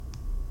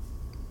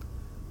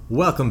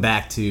Welcome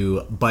back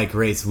to Bike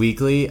Race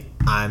Weekly.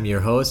 I'm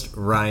your host,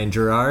 Ryan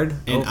Gerard.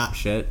 And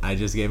I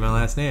just gave my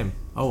last name.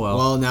 Oh well.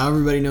 Well, now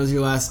everybody knows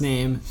your last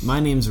name.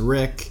 My name's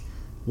Rick.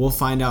 We'll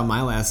find out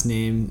my last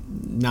name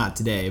not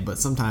today, but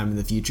sometime in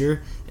the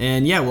future.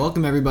 And yeah,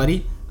 welcome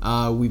everybody.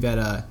 We've had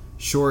a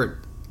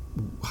short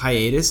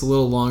hiatus, a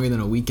little longer than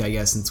a week, I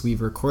guess, since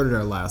we've recorded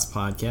our last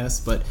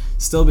podcast, but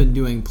still been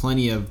doing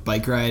plenty of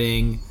bike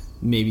riding,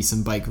 maybe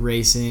some bike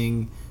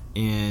racing,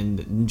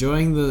 and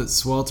enjoying the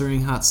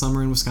sweltering hot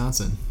summer in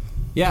Wisconsin.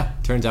 Yeah,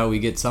 turns out we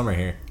get summer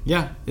here.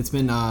 Yeah, it's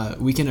been a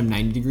weekend of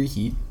 90-degree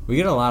heat. We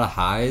get a lot of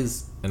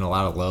highs and a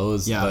lot of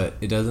lows, Yeah. but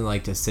it doesn't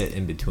like to sit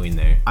in between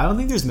there. I don't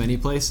think there's many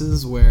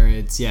places where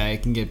it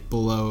can get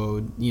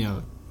below,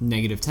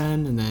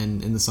 -10, and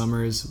then in the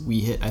summers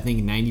we hit, I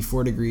think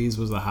 94 degrees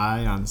was the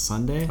high on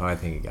Sunday. Oh, I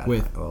think it got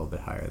With- a little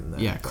bit higher than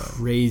that. Yeah, but-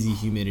 crazy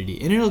humidity.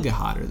 And it'll get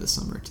hotter this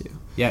summer too.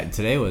 Yeah,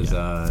 today was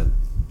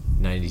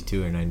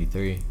 92 or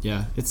 93.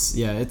 Yeah, it's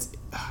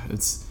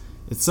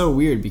so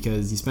weird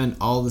because you spend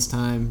all this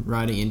time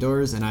riding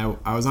indoors, and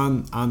I was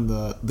on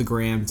the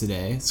gram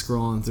today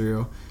scrolling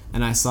through,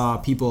 and I saw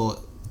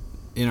people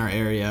in our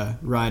area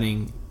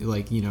riding,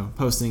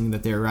 posting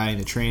that they were riding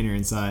the trainer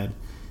inside,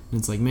 and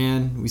it's like,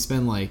 man, we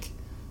spend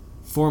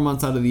 4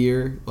 months out of the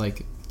year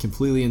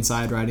completely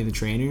inside riding the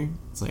trainer.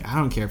 It's like, I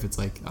don't care if it's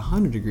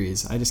 100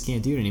 degrees, I just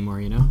can't do it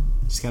anymore.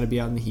 Just got to be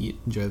out in the heat,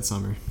 enjoy the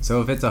summer.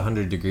 So if it's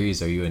 100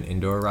 degrees, are you an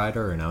indoor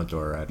rider or an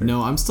outdoor rider?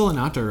 No, I'm still an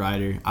outdoor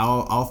rider.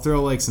 I'll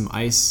throw some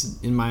ice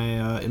in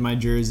my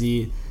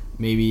jersey,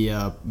 maybe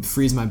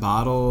freeze my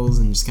bottles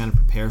and just kind of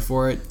prepare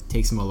for it.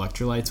 Take some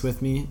electrolytes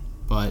with me,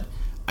 but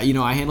I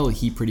handle the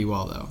heat pretty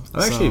well though.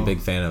 I'm actually a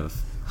big fan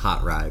of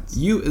hot rides.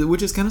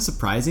 Which is kind of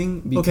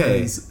surprising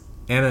because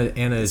Anna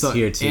is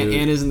here too.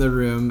 Anna's in the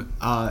room.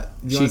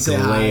 She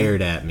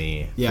glared at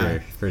me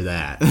for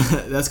that.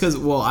 That's because,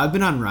 I've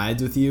been on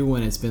rides with you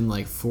when it's been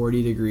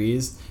 40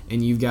 degrees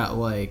and you've got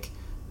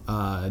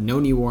no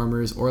knee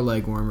warmers or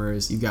leg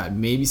warmers. You've got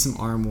maybe some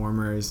arm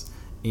warmers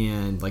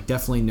and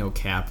definitely no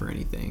cap or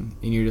anything.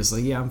 And you're just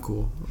yeah, I'm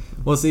cool.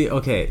 Well, see,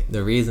 okay,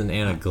 the reason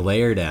Anna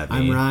glared at me...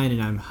 I'm Ryan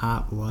and I'm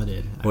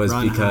hot-blooded. ...was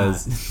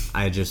because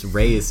I just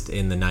raced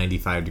in the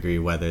 95-degree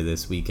weather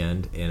this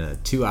weekend in a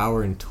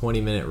 2-hour and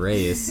 20-minute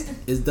race.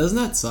 Doesn't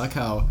that suck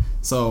how...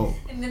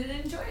 And didn't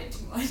enjoy it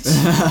too much.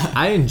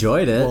 I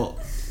enjoyed it.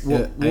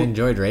 I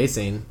enjoyed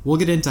racing. We'll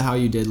get into how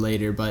you did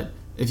later, but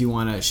if you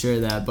want to share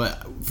that.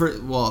 But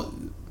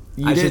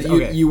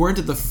you weren't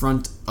at the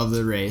front of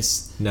the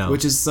race. No.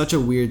 Which is such a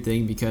weird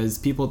thing because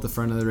people at the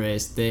front of the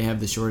race, they have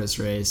the shortest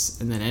race,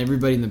 and then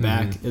everybody in the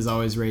back is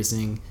always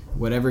racing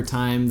whatever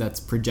time that's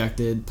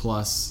projected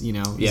plus,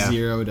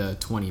 0 to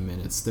 20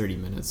 minutes, 30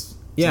 minutes.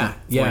 Yeah,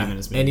 40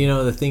 minutes maybe.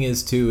 And the thing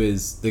is too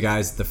is the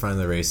guys at the front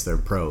of the race, they're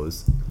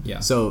pros. Yeah.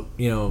 So,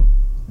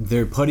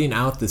 they're putting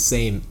out the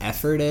same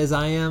effort as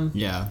I am.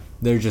 Yeah.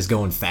 They're just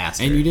going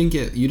faster. And you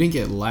didn't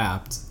get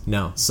lapped.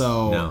 No.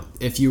 So no.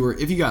 if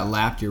you got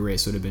lapped, your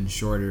race would have been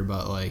shorter,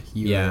 but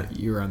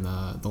you were on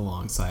the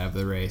long side of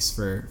the race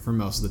for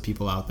most of the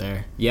people out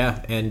there.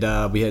 Yeah, and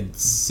we had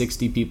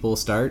 60 people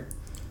start.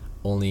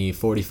 Only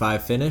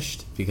 45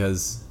 finished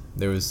because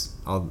there was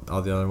all the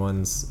other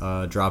ones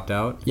dropped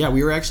out. Yeah,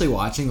 we were actually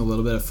watching a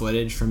little bit of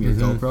footage from your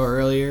GoPro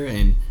earlier,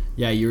 and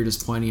yeah, you were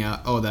just pointing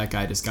out, oh, that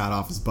guy just got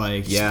off his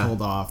bike, just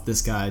pulled off.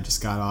 This guy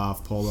just got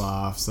off, pulled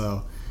off.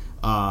 So,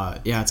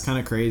 it's kind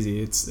of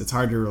crazy. It's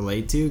hard to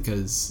relate to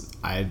because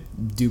I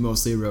do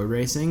mostly road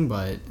racing,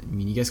 but I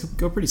mean, you guys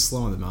go pretty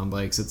slow on the mountain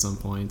bikes at some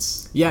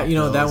points. Yeah,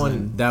 that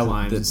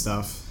climbs and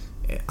stuff.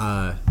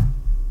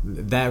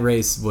 That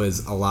race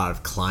was a lot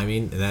of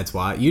climbing, and that's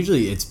why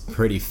usually it's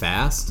pretty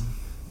fast.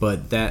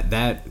 But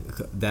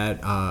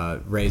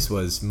that race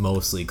was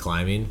mostly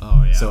climbing.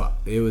 Oh yeah. So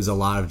it was a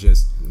lot of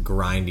just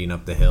grinding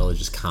up the hill,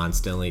 just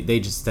constantly. They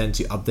just sent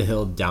you up the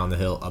hill, down the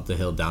hill, up the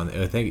hill, down.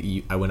 I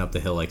think I went up the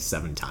hill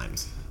 7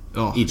 times.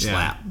 Each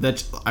lap.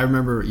 I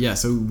remember. Yeah.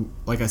 So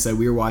like I said,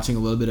 we were watching a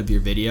little bit of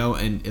your video,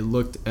 and it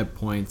looked at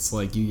points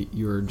like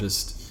you were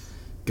just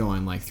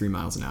going 3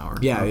 miles an hour.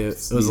 Yeah, it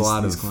was a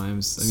lot of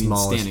climbs. I mean,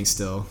 standing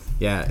still.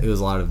 Yeah, it was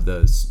a lot of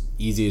those.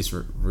 Easiest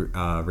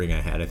ring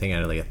I had. I think I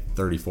had a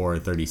 34 or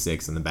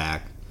 36 in the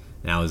back,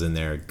 and I was in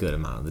there a good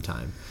amount of the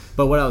time.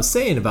 But what I was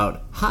saying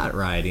about hot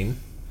riding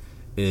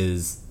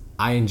is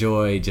I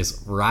enjoy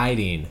just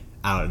riding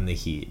out in the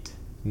heat,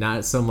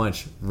 not so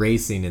much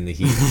racing in the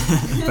heat.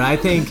 But I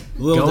think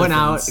going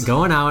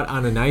out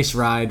on a nice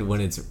ride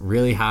when it's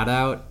really hot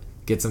out,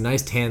 get some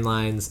nice tan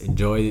lines,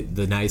 enjoy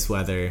the nice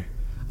weather.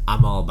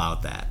 I'm all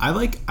about that. I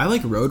like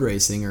road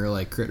racing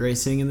or crit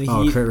racing in the heat.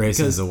 Oh, crit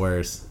racing is the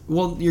worst.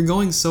 Well, you're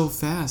going so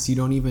fast, you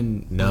don't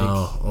even...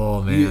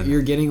 Oh, man.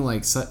 You're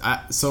getting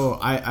so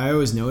I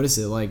always notice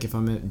it, if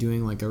I'm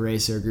doing a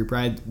race or a group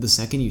ride, the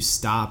second you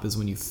stop is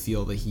when you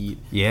feel the heat.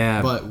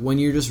 Yeah. But when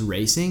you're just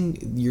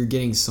racing, you're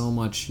getting so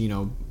much,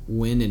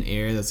 wind and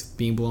air that's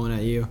being blown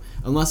at you.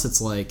 Unless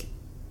it's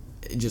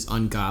just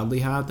ungodly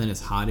hot, then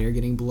it's hot air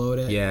getting blown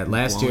at. Yeah,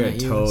 last year at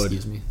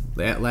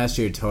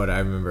Toad, I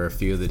remember a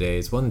few of the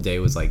days. One day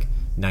was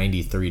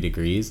 93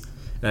 degrees,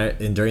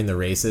 And during the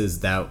races,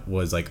 that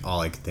was like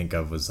all I could think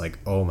of was like,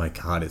 oh my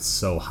god, it's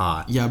so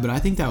hot. Yeah, but I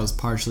think that was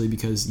partially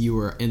because you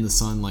were in the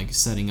sun, like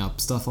setting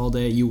up stuff all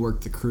day. You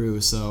worked the crew,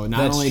 so not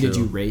That's only did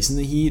true. you race in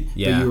the heat,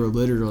 Yeah. but you were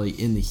literally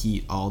in the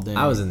heat all day.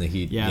 I was in the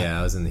heat. Yeah. Yeah,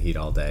 I was in the heat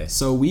all day.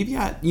 So we've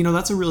got, you know,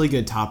 that's a really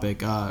good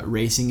topic,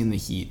 racing in the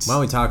heat. Why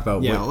don't we talk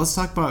about Yeah, let's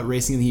talk about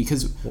racing in the heat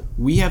because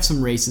we have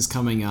some races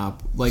coming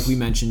up. Like we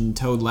mentioned,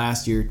 Toad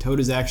last year. Toad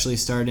is actually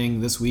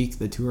starting this week,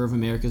 the Tour of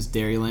America's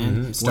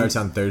Dairyland. Starts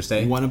on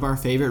Thursday. One of our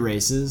favorite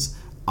races.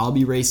 I'll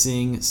be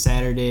racing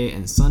Saturday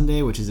and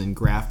Sunday, which is in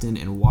Grafton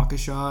and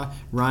Waukesha.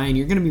 Ryan,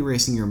 you're going to be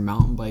racing your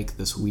mountain bike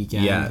this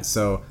weekend. Yeah,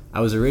 so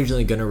I was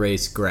originally going to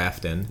race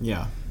Grafton.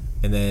 Yeah.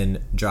 And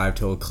then drive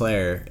to Eau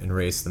Claire and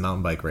race the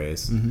mountain bike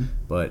race. Mm-hmm.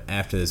 But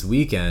after this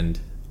weekend,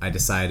 I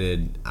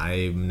decided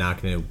I'm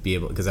not going to be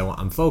able, because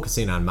I'm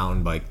focusing on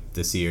mountain bike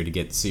this year to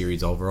get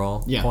series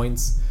overall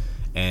points.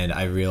 And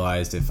I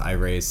realized if I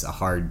race a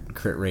hard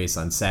crit race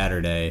on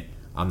Saturday,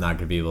 I'm not going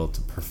to be able to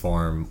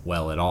perform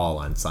well at all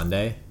on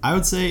Sunday. I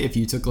would say if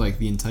you took like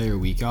the entire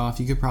week off,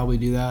 you could probably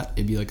do that.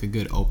 It'd be like a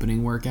good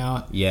opening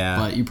workout. Yeah.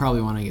 But you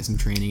probably want to get some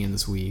training in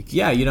this week.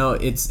 Yeah, you know,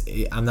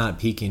 I'm not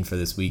peaking for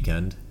this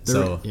weekend.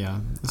 So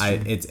yeah, I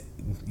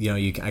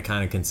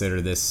kind of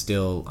consider this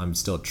still, I'm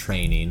still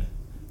training.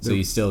 So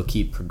you still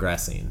keep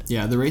progressing.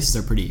 Yeah, the races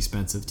are pretty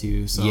expensive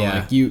too. So Yeah.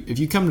 like if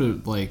you come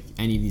to like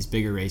any of these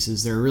bigger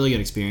races, they're a really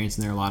good experience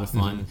and they're a lot of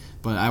fun.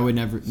 But I would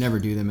never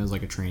do them as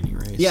like a training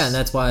race. Yeah, and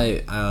that's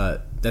why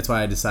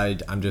I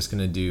decided I'm just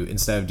gonna do,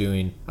 instead of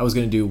doing, I was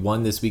gonna do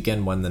one this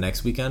weekend, one the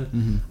next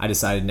weekend. I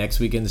decided next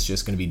weekend is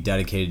just gonna be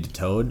dedicated to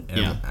Toad,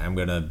 and I'm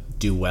gonna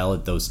do well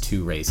at those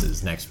two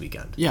races next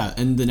weekend. Yeah,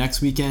 and the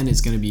next weekend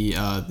is going to be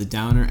the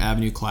Downer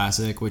Avenue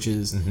Classic, which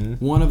is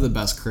one of the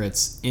best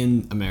crits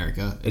in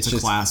America. It's a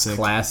just classic.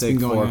 Classic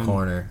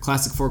four-corner.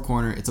 Classic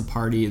four-corner. It's a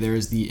party.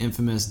 There's the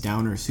infamous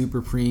Downer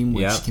Supreme,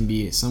 which can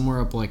be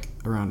somewhere up like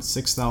around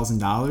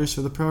 $6,000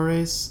 for the pro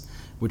race,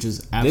 which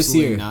is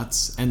absolutely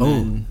nuts. And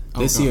then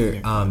this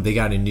year, they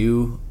got a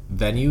new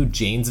venue,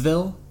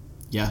 Janesville.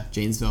 Yeah,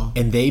 Janesville.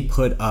 And they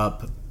put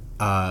up,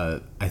 I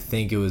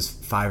think it was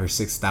 $5,000 or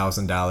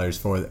 $6,000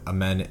 for a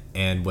men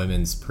and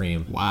women's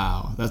preem.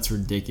 Wow, that's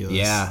ridiculous.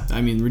 Yeah,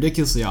 I mean,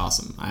 ridiculously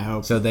awesome. I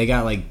hope so. They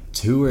got like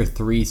 2 or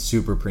 3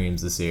 super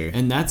preems this year,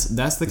 and that's the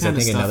kind of stuff. I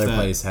think another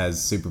place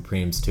has super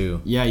preems too.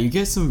 Yeah, you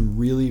get some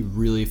really,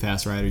 really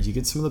fast riders. You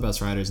get some of the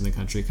best riders in the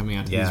country coming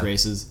out to these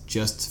races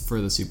just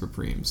for the super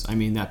preems. I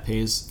mean, that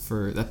pays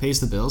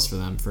the bills for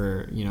them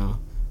for, you know,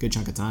 good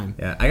chunk of time.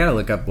 Yeah, I gotta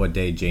look up what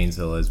day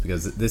Janesville is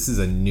because this is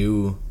a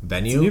new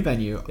venue. It's a new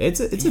venue. It's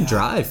a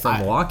drive from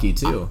Milwaukee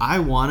too. I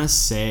want to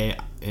say,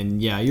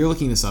 and yeah, you're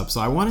looking this up, so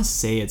I want to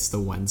say it's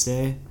the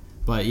Wednesday,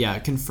 but yeah,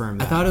 confirm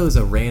that. I thought it was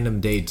a random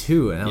day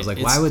too, and I was like,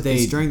 why would they?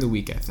 It's during the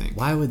week, I think.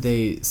 Why would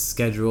they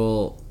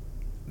schedule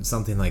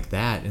something like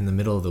that in the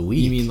middle of the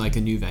week? You mean like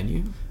a new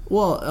venue?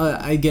 Well,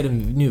 I get a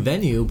new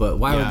venue, but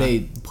why would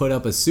they put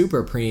up a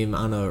super preem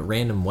on a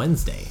random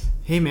Wednesday?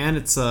 Hey man,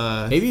 it's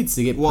maybe it's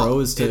to get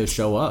pros to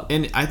show up.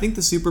 And I think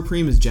the Super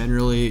Preem is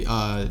generally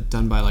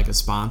done by like a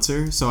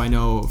sponsor. So I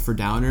know for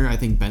Downer, I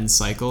think Ben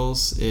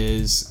Cycles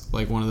is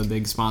like one of the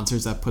big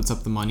sponsors that puts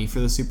up the money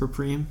for the Super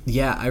Preem.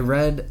 Yeah, I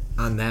read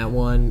on that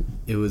one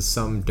it was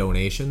some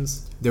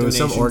donations. There was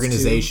some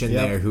organization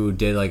there who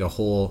did like a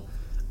whole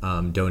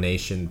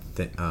donation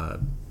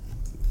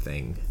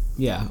thing.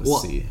 Yeah,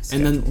 schedule.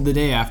 And then the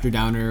day after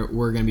Downer,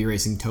 we're going to be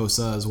racing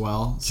Tosa as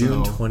well.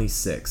 June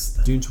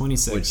 26th. June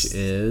 26th. Which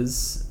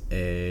is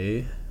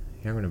here,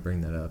 I'm going to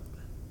bring that up.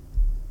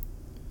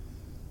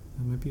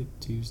 That might be a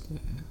Tuesday.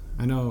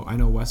 I know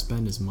West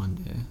Bend is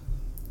Monday.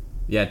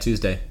 Yeah,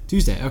 Tuesday.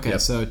 Okay,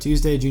 so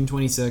Tuesday, June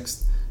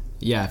 26th.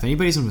 Yeah, if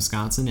anybody's in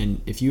Wisconsin,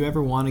 and if you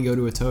ever want to go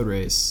to a Toad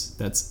race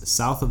that's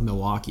south of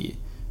Milwaukee,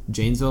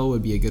 Janesville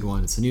would be a good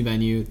one. It's a new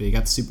venue. They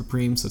got the Super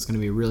Preem, so it's going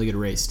to be a really good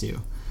race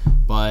too.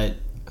 But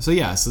so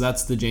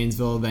that's the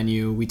Janesville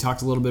venue. We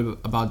talked a little bit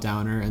about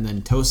Downer, and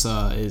then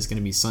Tosa is going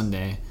to be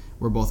Sunday.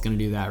 We're both going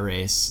to do that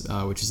race,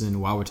 which is in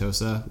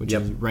Wauwatosa, which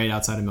is right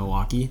outside of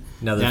Milwaukee.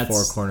 Another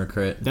four-corner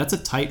crit. That's a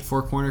tight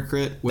four-corner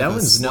crit with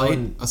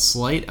a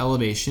slight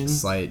elevation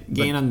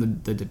gain on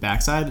the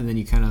backside, and then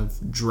you kind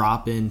of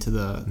drop into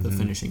the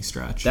finishing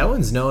stretch. That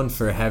one's known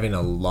for having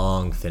a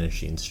long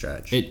finishing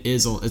stretch. It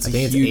is. It's I a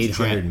think huge it's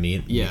 800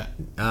 meters. Yeah.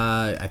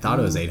 I thought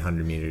it was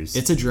 800 meters.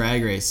 It's a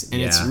drag race,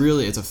 and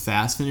it's a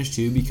fast finish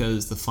too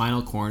because the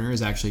final corner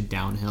is actually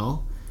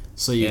downhill.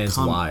 So it's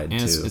wide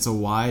too. It's a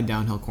wide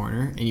downhill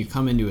corner, and you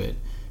come into it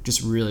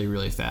just really,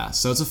 really fast.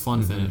 So it's a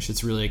fun finish.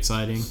 It's really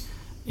exciting,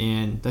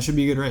 and that should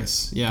be a good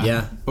race.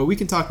 Yeah. But we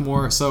can talk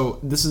more. So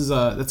this is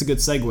that's a good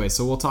segue.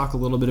 So we'll talk a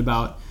little bit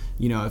about,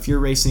 you know, if you're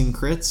racing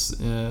crits,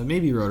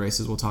 maybe road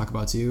races. We'll talk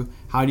about too.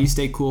 How do you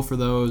stay cool for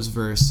those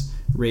versus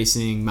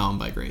racing mountain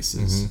bike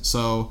races?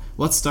 So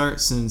let's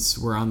start, since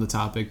we're on the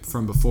topic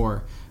from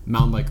before.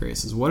 Mountain bike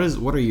races. What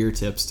are your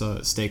tips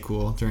to stay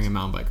cool during a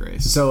mountain bike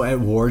race? So at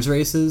Wars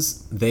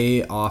races,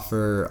 they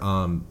offer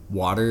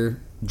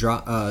water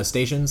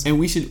stations, and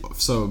we should.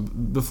 So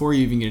before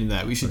you even get into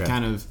that, we should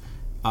kind of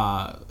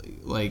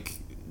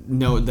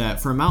note that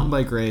for a mountain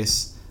bike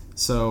race,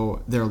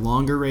 so they're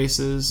longer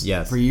races.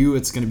 Yes. For you,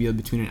 it's going to be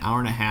between an hour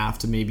and a half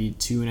to maybe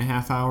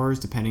 2.5 hours,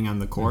 depending on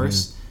the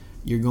course.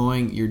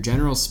 Your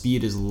general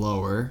speed is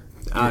lower.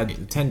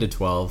 10 to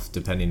 12,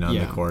 depending on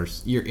the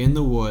course. You're in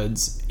the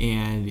woods,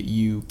 and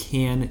you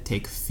can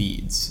take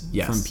feeds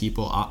from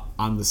people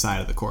on the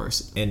side of the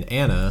course. And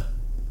Anna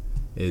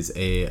is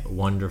a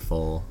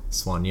wonderful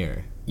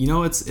soigneur. You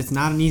know, it's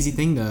not an easy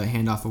thing to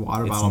hand off a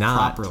water bottle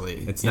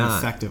properly and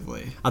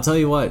effectively. I'll tell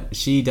you what,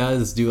 she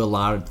does do a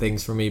lot of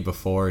things for me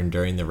before and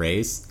during the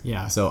race.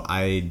 Yeah. So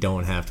I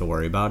don't have to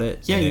worry about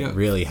it. Yeah, and it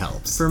really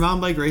helps. For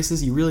mountain bike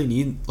races, you really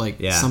need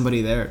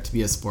somebody there to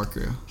be a support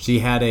crew. She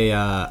had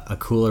a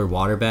cooler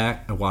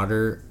backpack.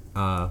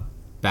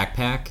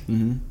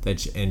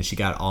 And she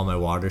got all my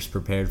waters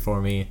prepared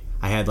for me.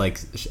 I had like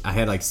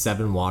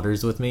 7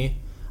 waters with me.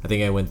 I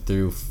think I went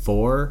through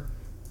 4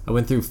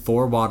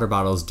 water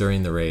bottles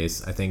during the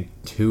race. I think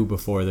 2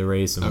 before the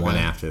race and 1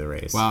 after the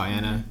race. Wow,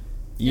 Anna.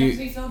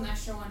 We filled an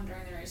extra one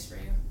during the race for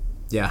you.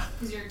 Yeah.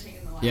 Because you were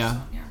taking the last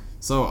one, yeah.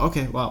 So,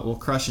 okay, wow, well,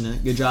 crushing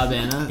it. Good job,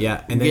 Anna.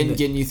 Yeah. And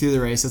getting you through the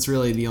race, that's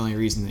really the only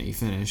reason that you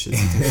finished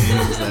is because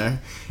Anna was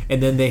there.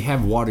 And then they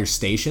have water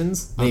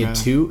stations. They had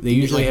 2. They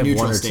usually have 1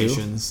 or 2.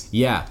 Stations.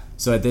 Yeah.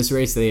 So at this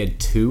race, they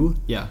had 2.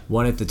 Yeah.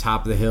 1 at the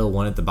top of the hill,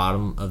 1 at the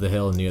bottom of the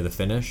hill near the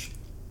finish.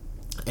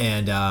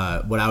 And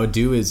what I would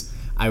do is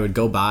I would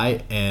go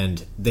by,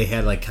 and they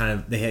had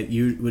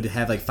you would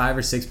have like 5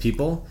 or 6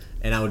 people,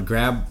 and I would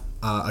grab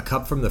a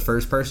cup from the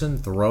first person,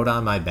 throw it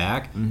on my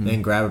back,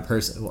 then grab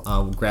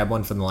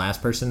one from the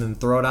last person and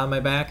throw it on my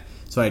back.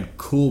 So I had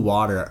cool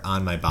water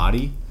on my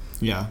body.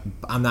 Yeah.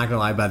 I'm not gonna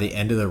lie, by the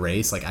end of the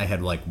race, like I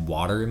had like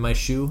water in my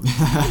shoe.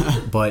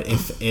 But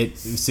if it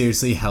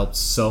seriously helped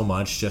so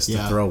much just to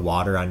throw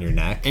water on your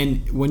neck.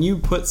 And when you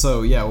put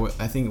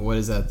I think what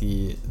is that,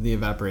 the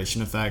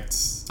evaporation effect?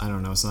 I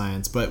don't know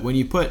science, but when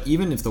you put,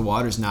 even if the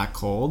water's not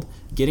cold,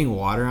 getting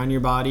water on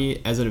your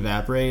body as it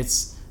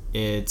evaporates,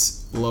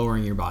 it's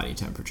lowering your body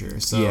temperature.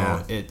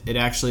 So it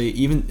actually,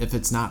 even if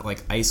it's not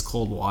like ice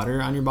cold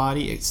water on your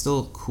body, it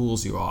still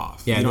cools you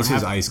off. Yeah, this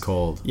was ice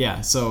cold.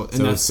 Yeah, so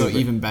that's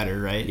even better,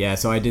 right? Yeah,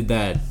 so I did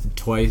that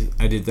twice.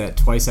 I did that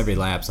twice every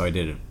lap, so I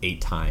did it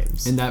 8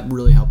 times. And that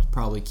really helped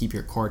probably keep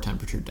your core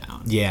temperature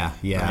down. Yeah.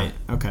 Right?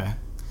 Okay.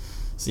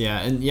 So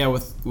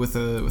with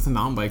a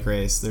mountain bike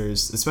race,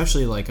 there's,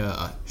 especially like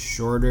a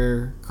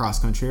shorter cross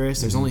country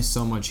race, there's only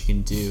so much you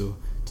can do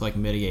to like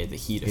mitigate the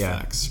heat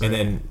effects. Right?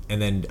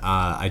 And then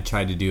I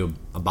tried to do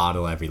a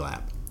bottle every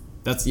lap.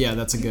 That's a good.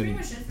 You pretty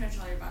much did finish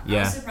all your bottles. I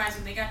was surprised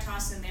when they got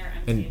tossed in there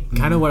empty. And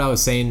kind of what I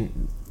was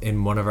saying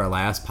in one of our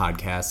last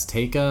podcasts,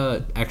 take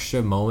a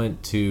extra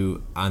moment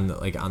to on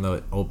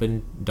the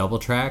open double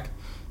track,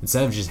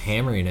 instead of just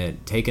hammering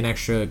it, take an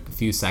extra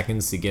few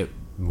seconds to get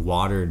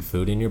water and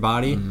food in your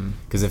body.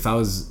 Because if I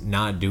was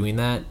not doing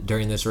that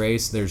during this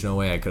race, there's no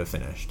way I could have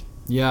finished.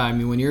 Yeah, I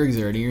mean, when you're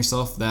exerting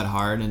yourself that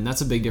hard, and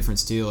that's a big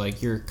difference too,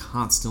 like you're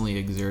constantly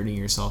exerting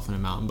yourself in a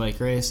mountain bike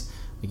race,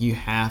 like you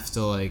have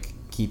to like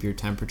keep your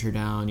temperature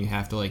down, you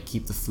have to like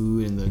keep the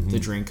food and the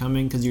drink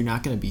coming, because you're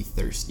not going to be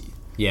thirsty.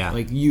 Yeah.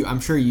 Like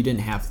I'm sure you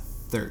didn't have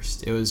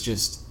thirst. It was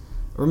just,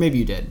 or maybe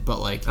you did, but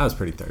like I was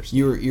pretty thirsty.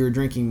 You were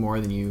drinking more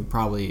than you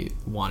probably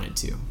wanted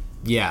to.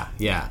 Yeah.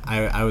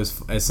 I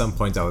was, at some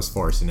points I was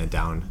forcing it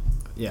down.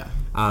 Yeah.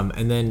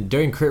 And then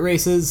during crit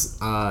races,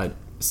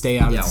 stay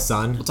out of the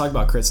sun. We'll talk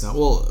about crits now.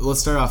 Well,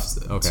 let's start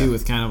off too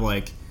with kind of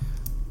like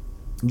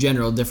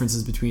general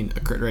differences between a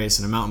crit race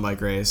and a mountain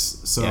bike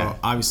race. So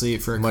obviously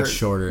for a much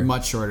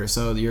shorter.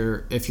 So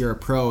if you're a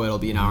pro, it'll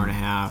be an hour and a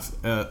half.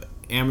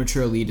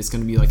 Amateur elite, it's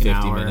going to be like an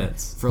 50 hour.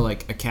 minutes. For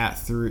like a cat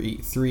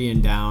 3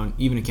 and down,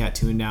 even a cat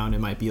 2 and down, it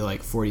might be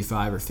like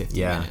 45 or 50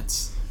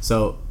 minutes.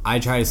 So I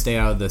try to stay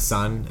out of the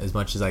sun as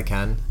much as I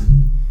can,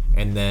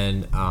 and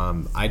then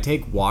I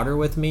take water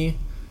with me.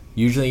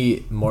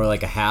 Usually more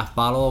like a half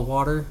bottle of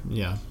water.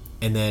 Yeah.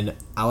 And then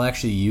I'll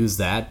actually use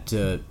that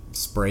to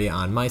spray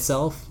on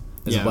myself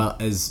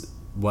as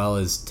well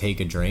as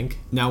take a drink.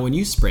 Now, when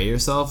you spray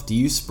yourself, do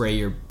you spray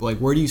your, like,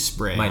 where do you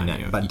spray? My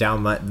neck, but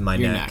down my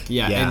neck.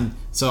 Yeah. And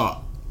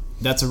so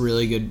that's a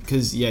really good,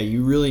 because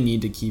you really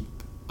need to keep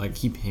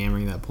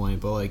hammering that point,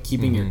 but like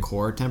keeping your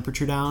core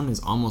temperature down is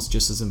almost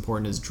just as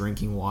important as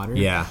drinking water.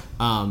 Yeah.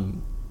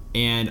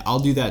 And I'll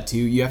do that too.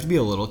 You have to be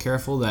a little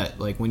careful that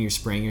like when you're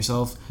spraying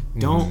yourself,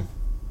 don't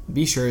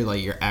be sure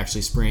like you're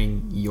actually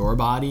spraying your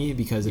body,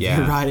 because if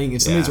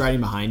somebody's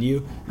riding behind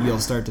you, you'll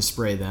start to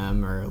spray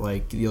them, or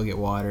like you'll get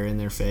water in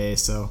their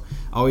face. So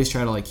always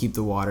try to like keep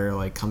the water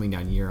like coming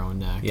down your own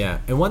neck.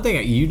 Yeah. And one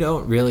thing you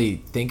don't really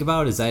think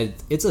about is that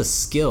it's a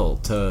skill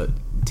to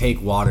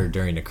take water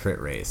during a crit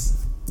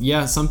race.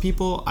 Yeah, some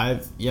people, I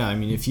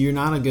mean, if you're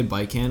not a good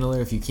bike handler,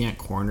 if you can't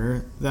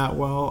corner that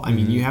well, I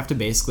mean, you have to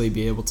basically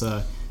be able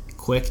to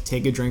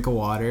take a drink of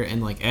water,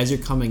 and like as you're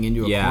coming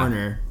into a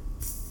corner,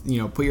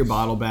 put your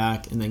bottle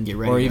back and then get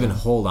ready. Or even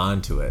hold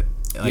on to it,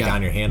 like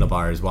on your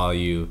handlebars while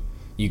you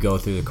go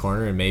through the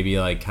corner, and maybe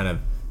like kind of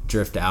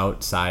drift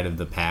outside of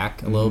the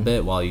pack a little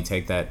bit while you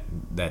take that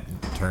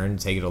turn,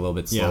 take it a little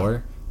bit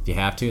slower. if you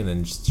have to, and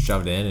then just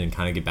shove it in and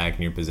kind of get back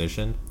in your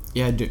position.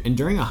 Yeah, and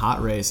during a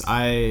hot race,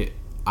 I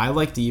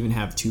like to even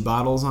have 2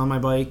 bottles on my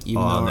bike.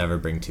 I'll never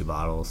bring 2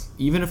 bottles.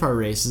 Even if our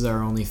races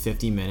are only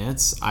 50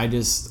 minutes,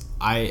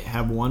 I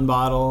have 1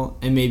 bottle,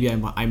 and maybe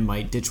I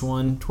might ditch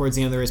one towards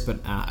the end of the race, but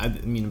I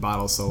mean, a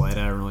bottle's so light,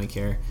 I don't really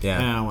care. Yeah.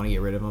 And I don't want to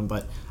get rid of them,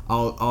 but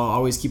I'll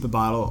always keep a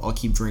bottle. I'll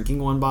keep drinking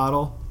 1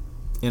 bottle,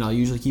 and I'll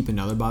usually keep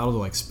another bottle to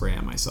like spray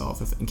on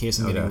myself in case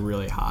I'm getting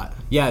really hot.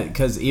 Yeah,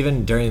 because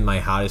even during my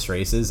hottest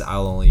races,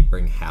 I'll only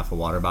bring half a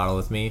water bottle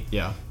with me.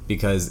 Yeah.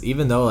 Because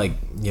even though, like,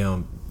 you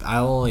know,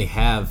 I'll only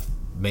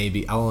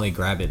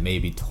grab it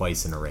maybe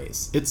twice in a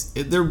race.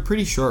 They're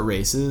pretty short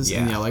races,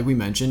 Yeah. and yeah, like we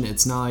mentioned,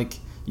 it's not like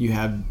you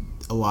have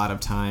a lot of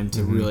time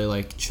to really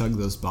like chug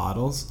those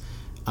bottles.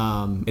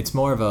 It's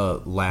more of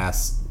a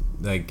last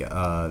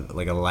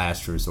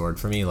resort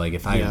for me. Like,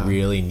 if I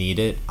really need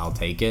it, I'll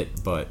take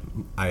it, but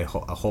I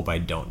hope I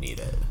don't need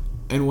it.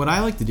 And what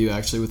I like to do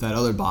actually with that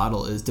other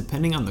bottle is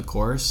depending on the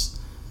course.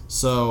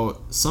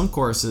 So some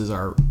courses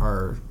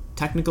are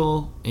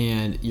technical,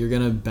 and you're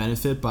gonna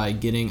benefit by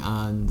getting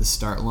on the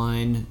start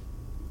line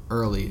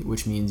early,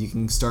 which means you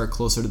can start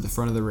closer to the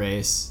front of the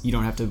race. You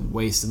don't have to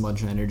waste a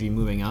bunch of energy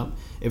moving up.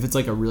 If it's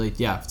like if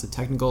it's a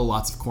technical,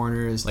 lots of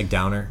corners, Like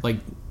Downer?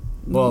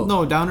 Well,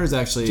 no, Downer's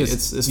actually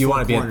it's you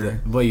want to be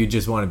corner. you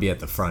just want to be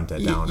at the front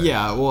at Downer.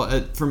 Yeah,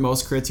 well, for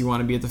most crits you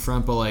want to be at the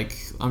front, but like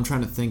I'm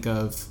trying to think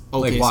of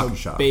Like so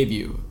Waukesha.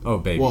 Bayview. Oh,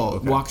 Bayview. Well,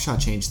 okay. Waukesha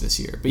changed this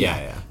year, but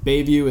Yeah.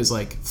 Bayview is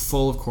like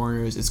full of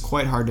corners. It's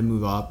quite hard to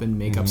move up and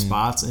make up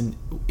spots, and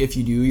if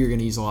you do, you're going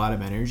to use a lot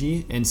of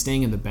energy. And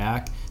staying in the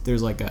back,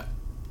 there's like a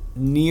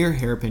near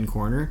hairpin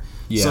corner.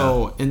 Yeah.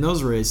 So in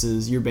those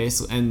races, you're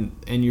basically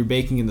and you're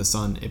baking in the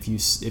sun if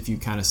you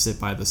kind of sit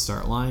by the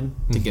start line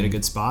to get a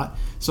good spot.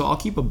 So I'll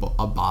keep a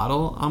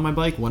bottle on my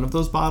bike. One of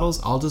those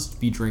bottles, I'll just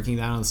be drinking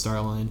that on the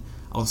start line.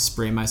 I'll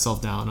spray myself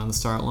down on the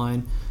start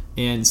line.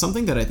 And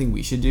something that I think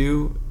we should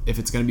do if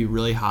it's going to be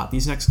really hot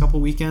these next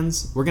couple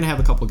weekends, we're going to have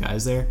a couple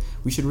guys there.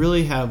 We should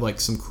really have like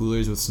some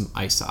coolers with some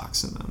ice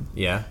socks in them.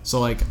 Yeah.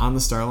 So like on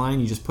the start line,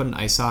 you just put an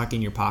ice sock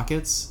in your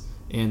pockets,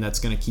 and that's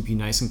going to keep you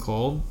nice and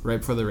cold right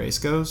before the race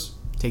goes.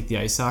 Take the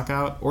ice sock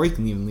out, or you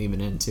can even leave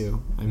it in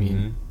too. I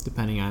mean,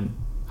 depending on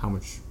how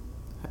much,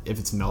 if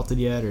it's melted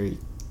yet or you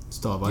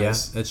still have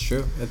ice. Yeah, that's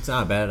true. It's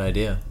not a bad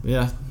idea.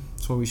 Yeah,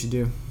 that's what we should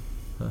do.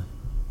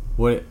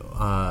 What?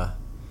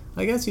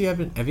 I guess you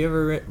haven't. Have you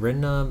ever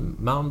ridden a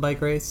mountain bike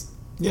race?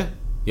 Yeah,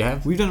 You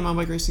have. we've done a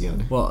mountain bike race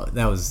together. Well,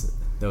 that was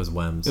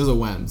WEMS. It was a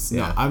WEMS.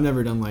 Yeah. No, I've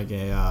never done like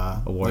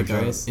a Awards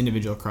race?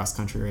 individual cross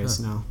country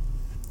race. Huh.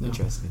 No.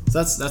 Interesting.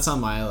 So that's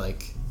on my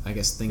I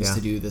guess things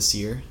to do this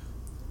year.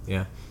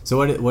 Yeah. So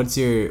what's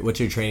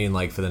your training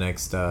like for the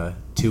next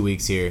 2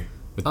 weeks here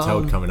with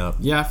Toad coming up?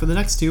 Yeah, for the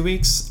next 2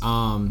 weeks,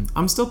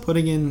 I'm still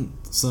putting in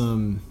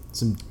some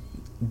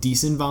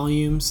decent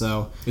volume.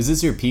 So Is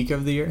this your peak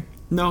of the year?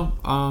 no,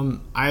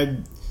 I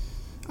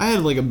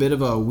had like a bit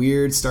of a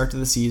weird start to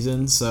the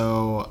season.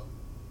 So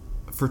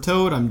for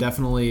Toad, I'm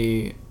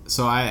definitely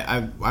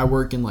I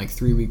work in like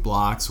 3-week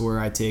blocks where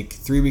I take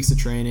 3 weeks of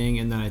training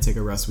and then I take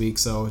a rest week.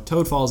 So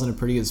Toad falls in a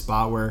pretty good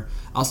spot where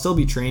I'll still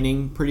be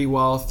training pretty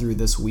well through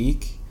this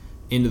week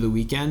into the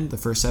weekend, the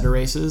first set of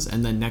races,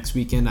 and then next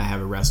weekend I have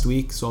a rest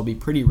week, so I'll be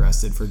pretty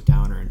rested for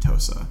Downer and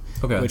Tosa,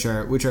 Okay. which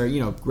are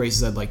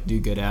races I'd like to do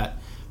good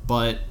at.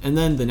 And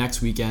then the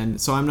next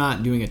weekend, so I'm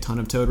not doing a ton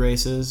of Toad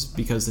races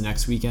because the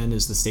next weekend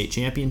is the state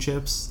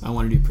championships. I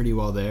want to do pretty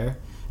well there,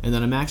 and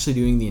then I'm actually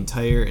doing the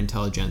entire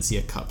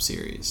Intelligentsia Cup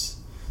series.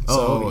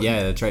 Oh,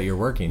 yeah, that's right. You're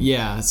working.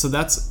 Yeah, so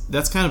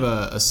that's kind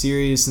of a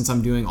series. Since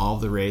I'm doing all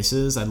of the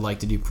races, I'd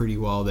like to do pretty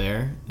well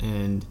there,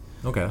 and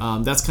Okay.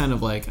 that's kind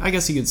of like, I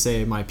guess you could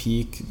say, my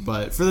peak.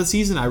 But for the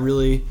season,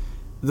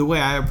 the way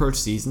I approach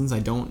seasons, I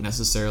don't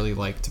necessarily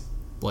like to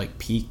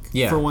peak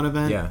for one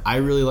event. Yeah. I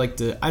really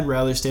I'd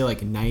rather stay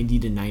like 90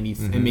 to 90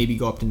 and maybe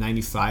go up to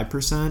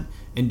 95%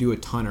 and do a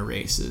ton of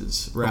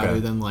races rather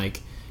than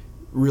like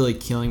really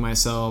killing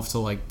myself to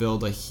like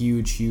build a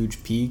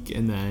huge peak,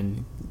 and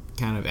then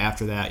kind of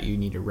after that you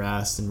need to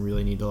rest and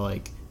really need to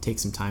like take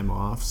some time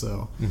off.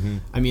 So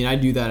I mean, I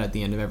do that at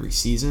the end of every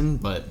season,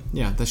 but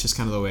yeah, that's just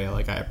kind of the way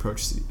I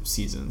approach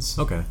seasons.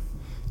 Okay.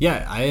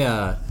 Yeah,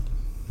 I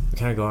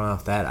kind of going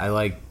off that, I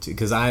like to,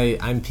 because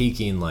I'm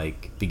peaking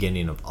like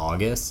beginning of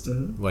August,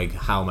 like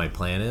how my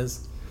plan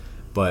is,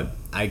 but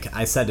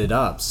I set it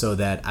up so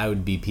that I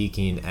would be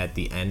peaking at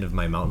the end of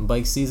my mountain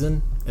bike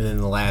season, and then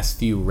the last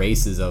few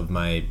races of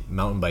my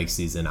mountain bike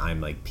season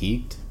I'm like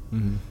peaked,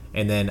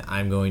 and then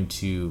I'm going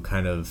to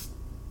kind of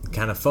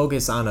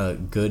focus on a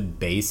good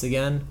base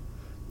again,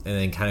 and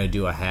then kind of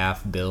do a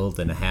half build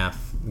and a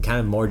half, kind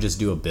of more just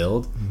do a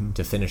build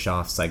to finish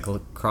off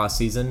cyclocross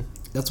season.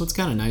 That's what's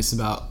kind of nice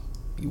about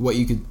what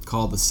you could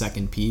call the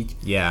second peak.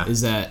 Yeah.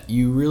 Is that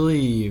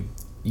you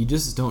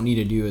just don't need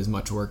to do as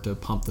much work to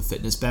pump the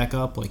fitness back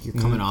up. Like you're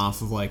coming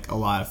off of like a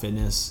lot of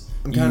fitness.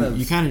 You kind of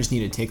just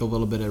need to take a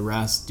little bit of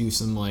rest, do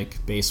some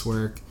like base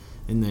work,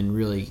 and then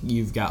really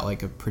you've got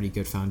like a pretty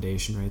good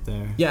foundation right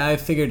there. Yeah, I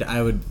figured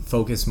I would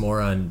focus more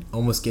on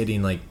almost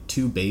getting like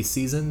 2 base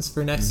seasons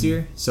for next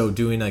year. So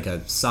doing like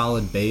a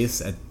solid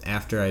base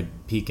after I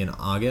peak in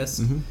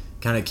August,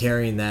 kind of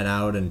carrying that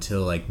out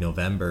until like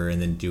November,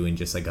 and then doing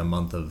just like a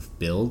month of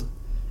build.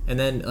 And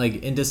then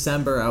like in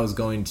December, I was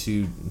going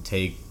to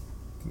take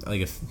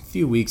like a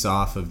few weeks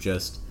off of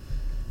just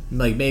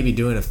like maybe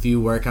doing a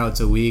few workouts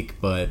a week,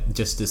 but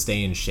just to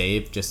stay in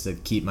shape, just to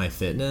keep my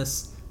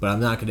fitness. But I'm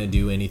not gonna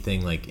do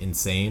anything like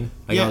insane.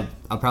 Like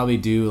I'll probably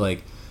do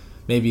like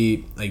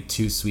maybe like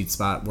 2 sweet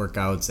spot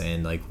workouts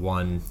and like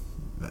 1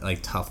 like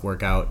tough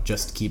workout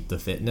just to keep the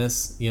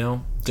fitness, you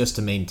know, just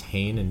to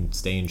maintain and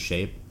stay in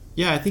shape.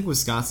 Yeah, I think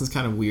Wisconsin's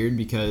kind of weird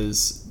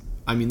because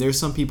I mean there's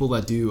some people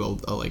that do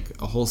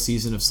a whole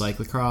season of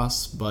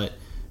cyclocross, but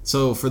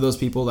so for those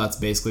people that's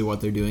basically what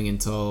they're doing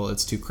until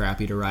it's too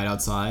crappy to ride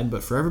outside.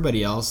 But for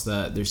everybody else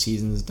that their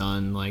season's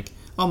done, like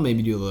I'll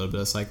maybe do a little bit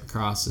of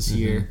cyclocross this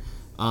year.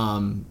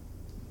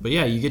 But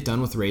yeah, you get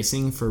done with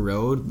racing for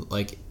road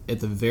like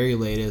at the very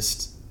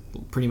latest,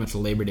 pretty much a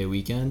Labor Day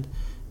weekend,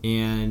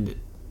 and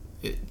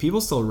people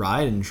still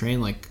ride and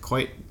train like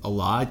quite a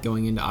lot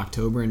going into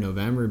October and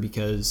November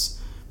because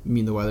I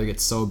mean the weather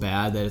gets so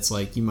bad that it's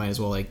like you might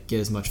as well like get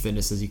as much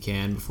fitness as you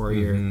can before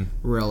you're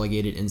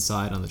relegated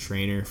inside on the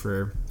trainer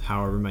for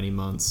however many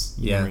months.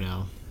 You never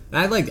know.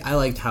 I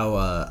liked how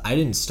I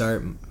didn't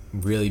start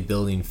really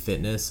building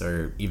fitness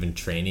or even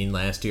training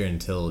last year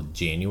until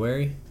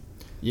January.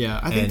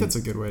 Yeah, I think that's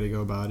a good way to go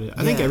about it.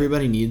 I think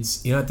everybody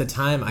needs... You know, at the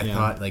time, I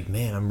thought, like,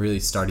 man, I'm really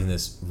starting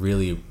this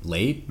really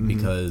late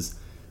because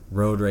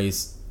road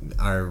race,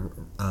 our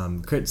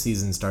crit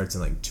season starts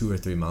in, like, 2 or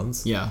 3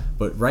 months. Yeah.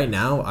 But right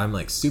now, I'm,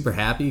 like, super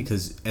happy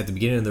because at the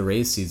beginning of the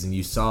race season,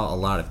 you saw a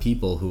lot of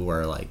people who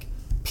were, like,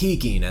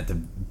 peaking at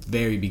the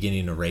very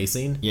beginning of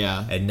racing.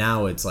 Yeah. And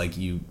now it's like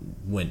you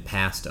went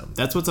past them.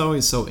 That's what's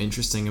always so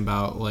interesting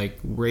about, like,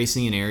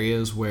 racing in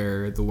areas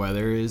where the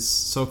weather is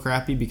so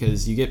crappy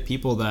because you get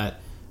people that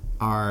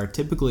are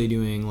typically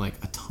doing like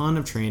a ton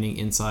of training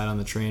inside on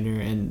the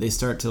trainer and they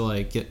start to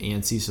like get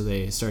antsy, so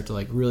they start to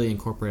like really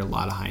incorporate a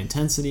lot of high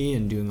intensity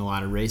and doing a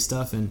lot of race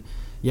stuff. And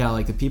yeah,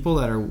 like the people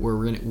that were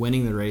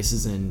winning the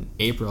races in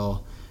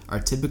April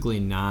are typically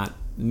not,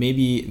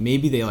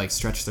 maybe they like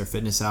stretch their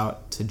fitness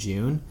out to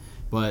June,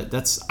 but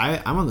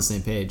I'm on the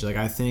same page. Like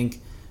I think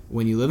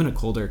when you live in a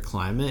colder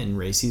climate and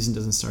race season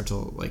doesn't start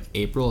till like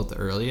April at the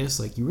earliest,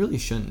 like you really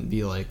shouldn't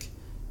be like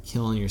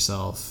killing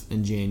yourself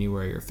in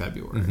January or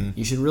February.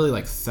 You should really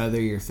like feather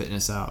your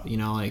fitness out, you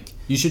know, like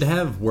you should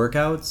have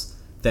workouts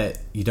that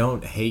you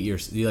don't hate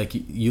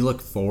you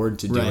look forward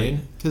to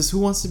doing. Because who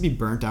wants to be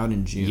burnt out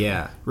in June?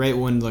 Yeah. Right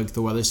when like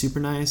the weather's super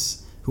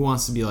nice. Who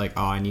wants to be like,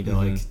 oh, I need to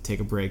like take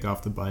a break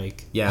off the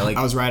bike? Yeah, like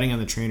I was riding on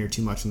the trainer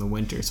too much in the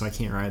winter, so I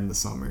can't ride in the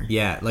summer.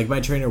 Yeah, like my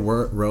trainer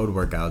road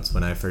workouts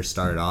when I first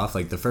started off,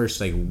 like the first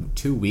like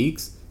 2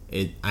 weeks.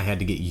 I had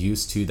to get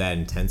used to that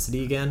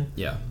intensity again.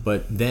 Yeah.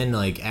 But then,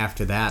 like,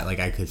 after that, like,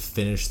 I could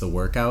finish the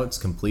workouts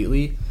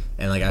completely.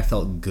 And, like, I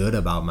felt good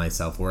about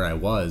myself where I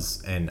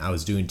was. And I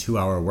was doing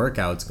 2-hour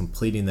workouts,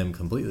 completing them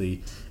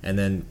completely. And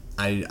then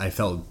I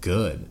felt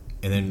good.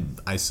 And then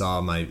I saw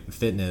my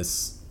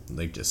fitness,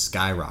 like, just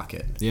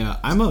skyrocket. Yeah,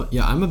 I'm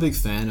a big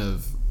fan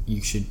of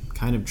you should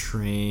kind of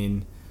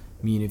train.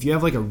 I mean, if you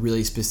have, like, a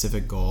really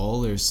specific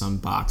goal, there's some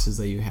boxes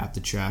that you have to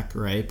check,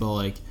 right? But,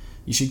 like,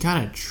 you should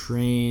kind of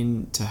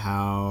train to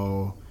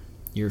how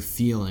you're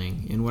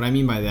feeling. And what I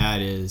mean by that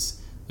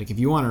is, like, if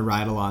you want to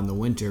ride a lot in the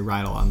winter,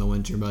 ride a lot in the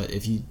winter. But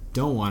if you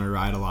don't want to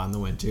ride a lot in the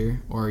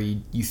winter, or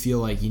you feel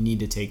like you need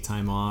to take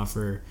time off,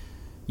 or,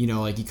 you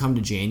know, like you come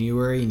to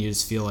January and you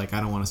just feel like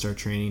I don't want to start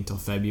training until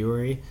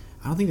February,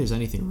 I don't think there's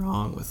anything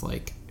wrong with,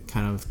 like,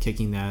 kind of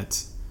kicking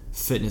that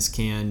fitness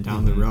can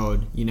down the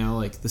road. You know,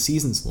 like, the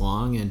season's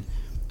long, and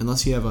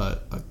unless you have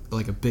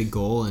a big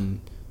goal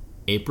in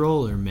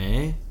April or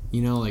May,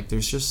 you know, like,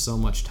 there's just so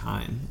much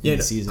time in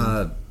the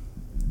season.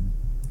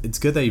 It's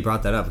good that you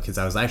brought that up because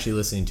I was actually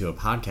listening to a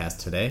podcast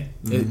today.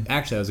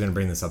 Actually, I was going to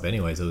bring this up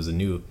anyways. It was a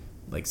new,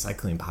 like,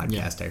 cycling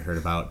podcast I heard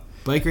about.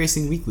 Bike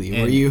Racing Weekly,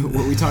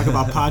 where we talk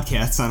about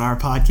podcasts on our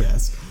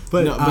podcast.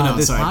 But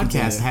this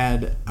podcast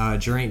had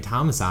Geraint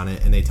Thomas on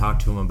it, and they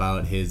talked to him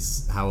about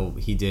how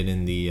he did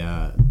in the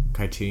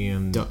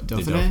Criterium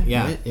Dauphiné.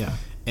 Yeah. Right? Yeah.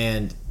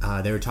 And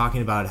they were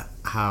talking about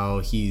how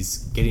he's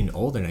getting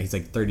older now. He's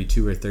like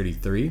 32 or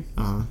 33.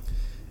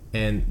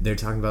 And they're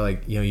talking about,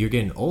 like, you know, you're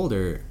getting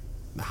older.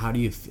 How do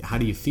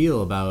you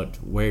feel about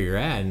where you're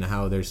at and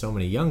how there's so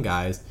many young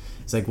guys?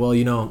 It's like, well,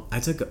 you know,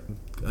 I took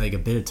a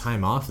bit of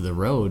time off of the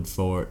road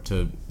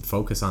to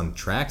focus on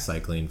track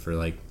cycling for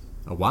like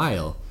a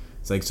while.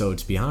 It's like, so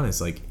to be honest,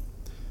 like,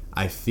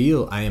 I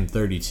feel I am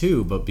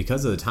 32, but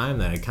because of the time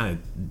that I kind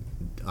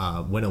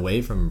of went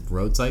away from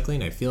road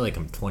cycling, I feel like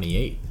I'm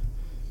 28.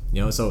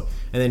 You know, so,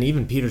 and then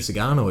even Peter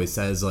Sagan always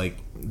says, like,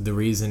 the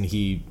reason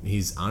he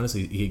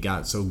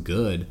got so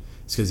good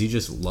is because he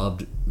just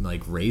loved,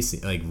 like,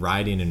 racing, like,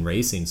 riding and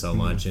racing so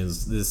much. And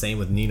it's the same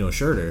with Nino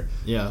Schurter.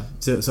 Yeah.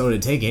 So to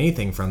take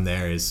anything from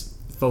there is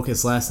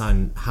focus less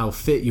on how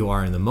fit you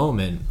are in the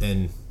moment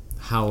and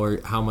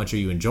how much are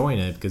you enjoying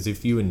it. Because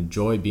if you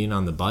enjoy being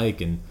on the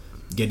bike and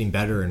getting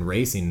better and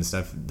racing and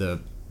stuff, the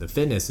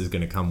fitness is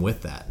going to come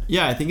with that.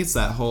 Yeah, I think it's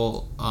that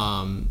whole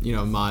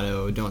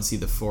motto: don't see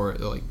the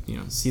forest,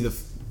 see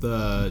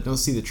don't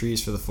see the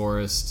trees for the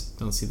forest,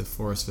 don't see the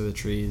forest for the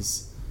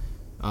trees.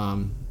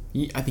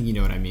 I think you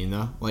know what I mean,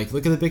 though. Like,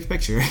 look at the big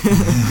picture.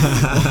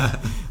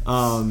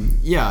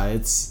 Yeah,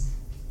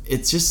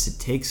 it's just, it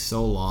takes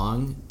so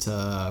long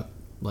to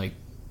like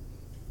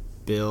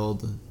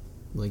build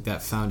like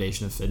that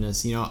foundation of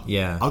fitness.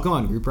 Yeah. I'll go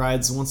on group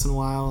rides once in a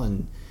while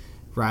and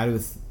ride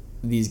with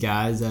these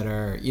guys that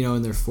are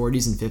in their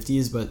 40s and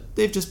 50s, but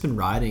they've just been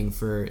riding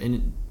for,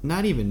 and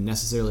not even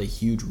necessarily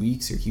huge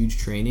weeks or huge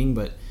training,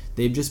 but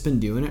they've just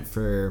been doing it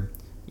for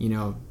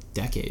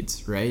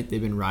decades, right?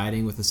 They've been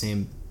riding with the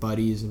same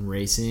buddies and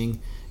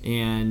racing,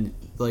 and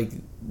like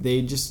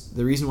the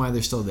reason why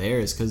they're still there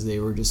is because they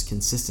were just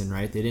consistent,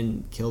 right? They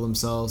didn't kill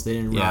themselves, they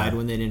didn't ride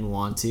when they didn't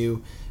want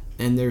to,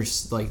 and they're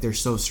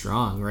so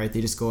strong, right? They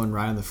just go and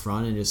ride on the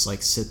front and just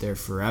like sit there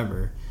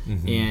forever.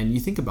 Mm-hmm. And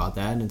you think about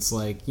that, and it's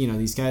like,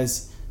 these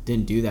guys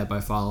didn't do that by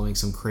following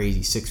some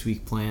crazy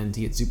 6-week plan to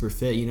get super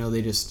fit.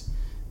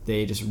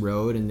 They just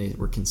rode, and they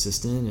were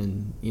consistent,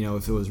 and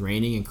if it was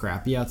raining and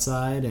crappy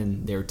outside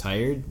and they were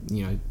tired,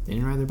 they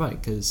didn't ride their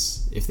bike,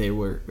 because if they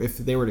were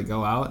to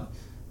go out,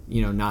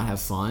 not have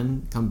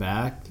fun, come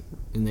back,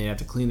 and they'd have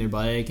to clean their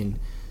bike, and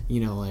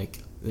like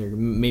they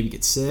maybe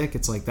get sick.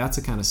 It's like, that's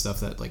the kind of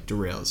stuff that like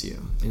derails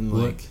you. And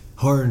like,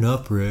 harden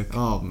up, Rick.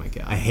 Oh my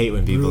god, I hate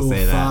when people Rule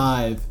say that.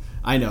 5.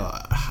 I know.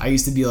 I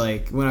used to be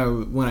like,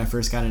 when I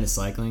first got into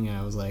cycling,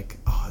 I was like,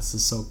 oh, this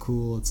is so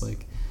cool. It's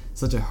like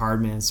such a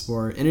hard man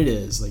sport, and it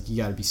is. Like, you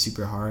got to be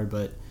super hard,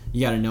 but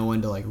you got to know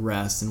when to like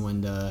rest and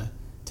when to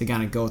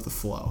kind of go with the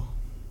flow.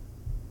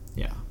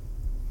 Yeah.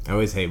 I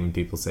always hate when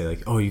people say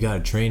like, "Oh, you got to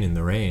train in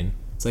the rain."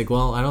 It's like,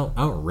 well, I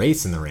don't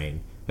race in the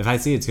rain. If I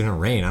see it's gonna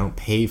rain, I don't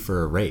pay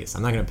for a race.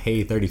 I'm not gonna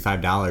pay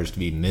 $35 to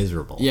be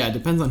miserable. Yeah, it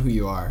depends on who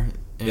you are.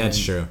 And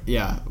that's true.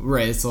 Yeah,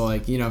 right. So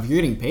like, if you're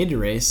getting paid to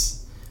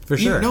race, for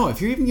sure. No,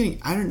 if you're even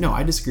getting, I don't know.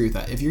 I disagree with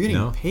that. If you're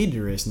getting paid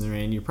to race in the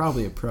rain, you're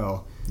probably a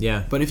pro.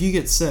 Yeah. But if you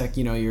get sick,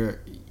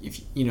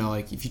 if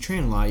you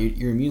train a lot,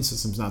 your immune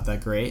system's not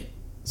that great.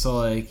 So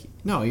like,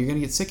 no, you're gonna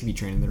get sick if you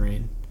train in the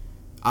rain.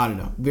 I don't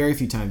know. Very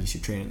few times you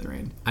should train in the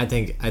rain. I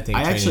think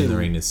training in the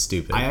rain is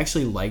stupid. I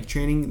actually like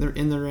training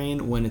in the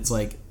rain when it's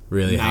like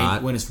really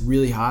hot. When it's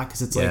really hot,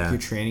 because it's like you're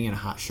training in a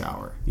hot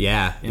shower.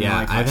 Yeah, yeah.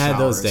 Like I've had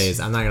those days.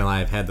 I'm not gonna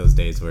lie. I've had those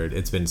days where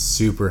it's been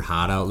super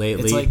hot out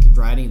lately. It's like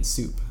riding in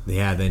soup.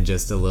 Yeah, then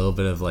just a little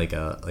bit of like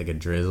a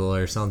drizzle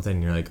or something.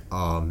 And you're like,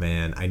 oh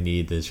man, I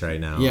need this right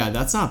now. Yeah,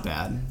 that's not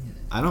bad.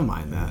 I don't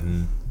mind that.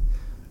 Mm-hmm.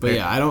 But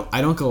yeah,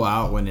 I don't go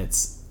out when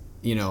it's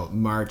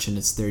March and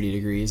it's 30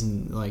 degrees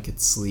and like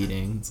it's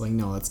sleeting. It's like,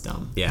 no, that's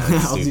dumb. Yeah,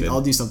 that's stupid.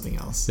 I'll do something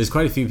else. There's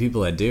quite a few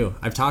people that do.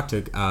 I've talked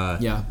to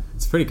yeah,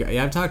 it's pretty good.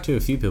 Yeah, I've talked to a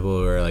few people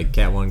who are like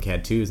Cat 1,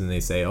 Cat 2s, and they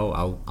say,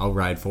 oh, I'll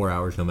ride 4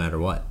 hours no matter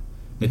what.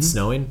 It's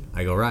snowing,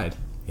 I go ride.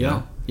 You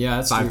know? Yeah,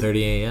 that's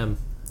 5:30 a.m.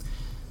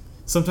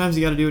 Sometimes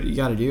you got to do what you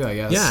got to do, I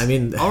guess. Yeah, I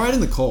mean, I'll ride in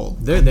the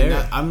cold. They're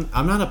there. I'm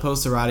not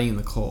opposed to riding in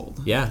the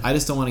cold. Yeah, I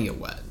just don't want to get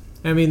wet.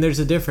 I mean, there's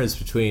a difference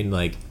between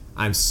like,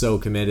 I'm so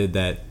committed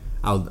that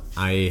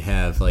I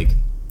have like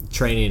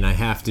training I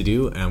have to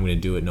do, and I'm going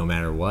to do it no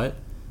matter what.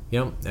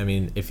 I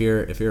mean, if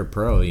you're a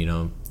pro,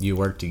 you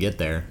work to get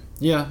there.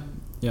 Yeah,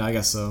 I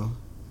guess so.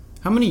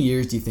 How many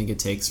years do you think it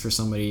takes for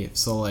somebody?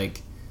 So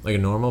like a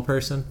normal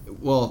person?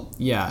 Well,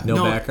 yeah,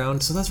 no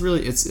background. So that's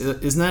really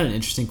isn't that an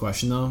interesting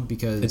question though?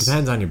 Because it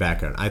depends on your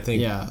background. I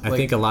think I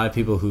think a lot of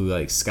people who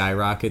like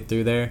skyrocket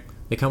through there,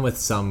 they come with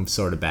some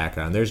sort of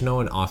background. There's no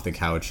one off the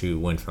couch who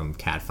went from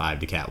Cat 5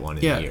 to Cat 1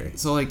 in a year.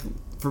 So like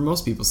for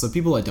most people, so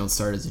people that don't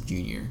start as a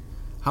junior,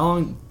 how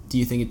long do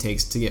you think it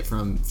takes to get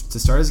to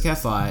start as a Cat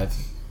 5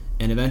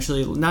 and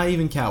eventually not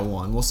even Cat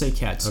 1, we'll say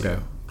Cat 2. Okay.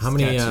 How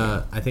many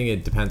I think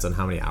it depends on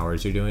how many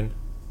hours you're doing.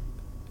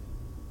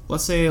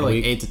 Let's say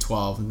like 8 to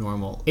 12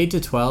 normal. 8 to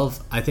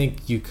 12, I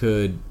think you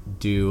could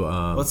do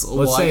let's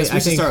say I guess we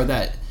should start with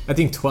that. I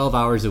think 12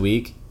 hours a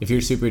week. If you're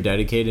super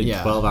dedicated,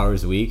 12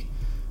 hours a week.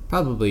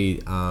 Probably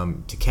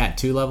to Cat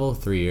 2 level,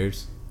 3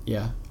 years.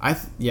 Yeah. I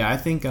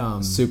think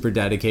super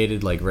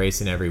dedicated, like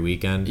racing every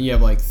weekend. You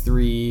have like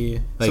 3,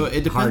 like so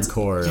it depends,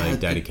 hardcore, like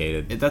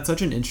dedicated. That's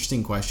such an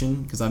interesting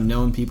question, because I've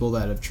known people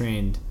that have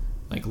trained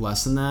like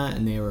less than that,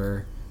 and they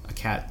were a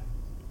Cat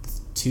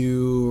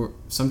 2,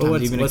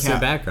 sometimes even a Cat. What's their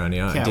background?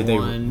 Did they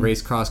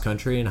race cross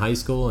country in high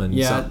school and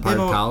part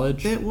of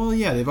college? They've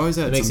always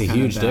had. It makes a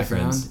huge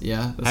difference.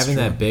 Yeah, having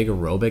that big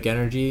aerobic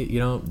energy,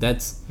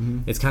 that's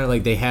it's kind of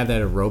like they have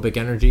that aerobic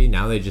energy.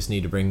 Now they just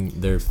need to bring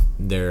their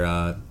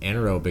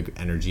anaerobic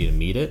energy to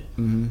meet it,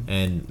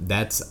 and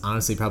that's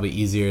honestly probably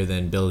easier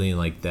than building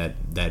like that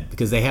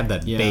because they have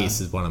that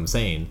base. Is what I'm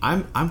saying.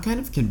 I'm kind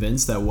of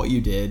convinced that what you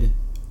did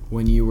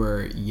when you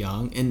were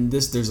young, and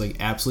there's like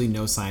absolutely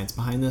no science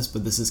behind this,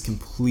 but this is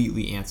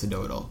completely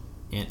anecdotal.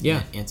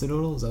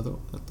 Anecdotal, is that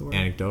the word?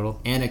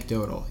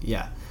 Anecdotal,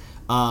 yeah.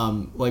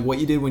 Like what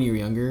you did when you were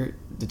younger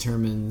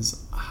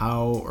determines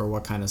how or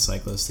what kind of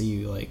cyclist that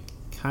you like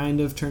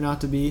kind of turn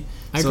out to be.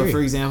 I agree. For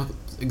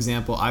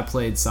example, I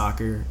played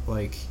soccer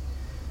like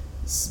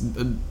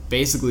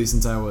basically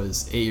since I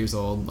was 8 years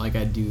old. Like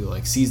I'd do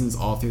like seasons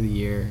all through the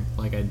year.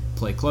 Like I'd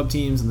play club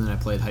teams, and then I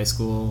played high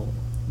school.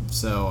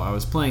 So I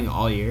was playing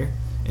all year,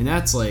 and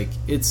that's like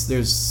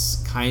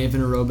there's kind of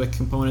an aerobic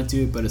component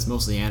to it, but it's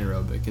mostly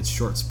anaerobic. It's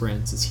short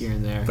sprints. It's here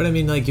and there. But I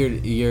mean, like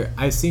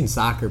I've seen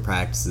soccer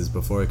practices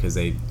before because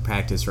they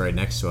practiced right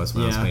next to us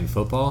when I was playing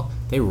football.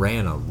 They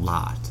ran a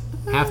lot.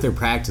 Half their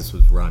practice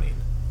was running.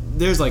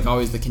 There's like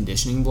always the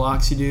conditioning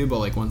blocks you do, but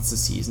like once the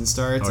season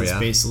starts, it's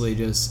basically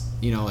just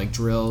like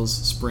drills,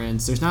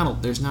 sprints. It's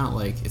not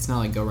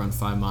like go run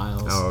 5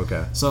 miles. Oh,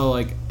 okay. So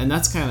like, and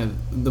that's kind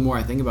of the more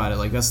I think about it,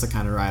 like that's the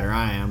kind of rider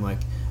I am. Like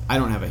I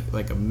don't have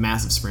a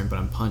massive sprint, but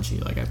I'm punchy.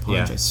 Like I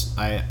punch.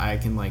 Yeah. I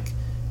can like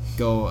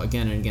go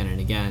again and again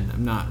and again.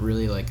 I'm not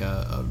really like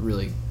a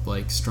really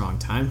like strong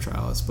time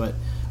trialist, but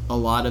a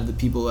lot of the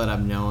people that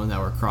I've known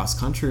that were cross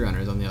country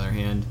runners, on the other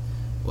hand,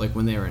 like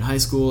when they were in high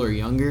school or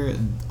younger,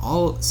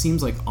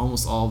 seems like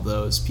almost all of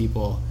those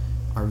people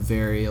are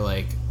very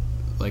like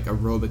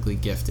aerobically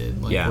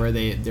gifted, like where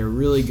they're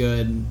really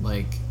good,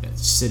 like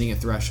sitting a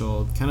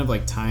threshold, kind of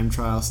like time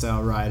trial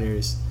style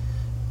riders.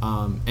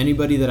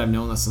 Anybody that I've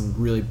known that's in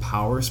really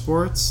power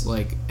sports,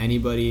 like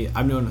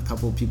I've known a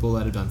couple of people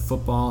that have done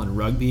football and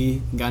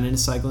rugby and gotten into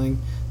cycling.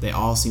 They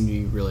all seem to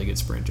be really good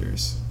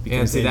sprinters.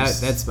 Yeah, see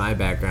that's my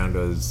background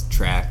was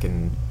track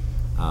and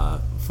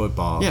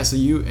football. Yeah, so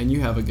you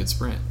have a good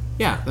sprint.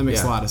 Yeah, that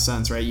makes a lot of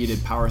sense, right? You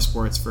did power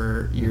sports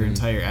for your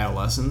entire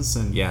adolescence,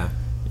 and yeah.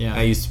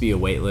 I used to be a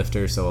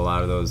weightlifter, so a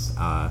lot of those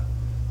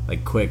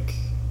like quick,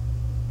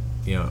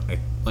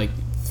 like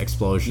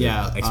explosive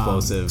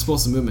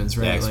movements,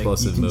 right? Yeah, explosive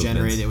like you can movements.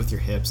 Generate it with your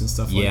hips and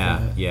stuff like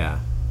that. Yeah.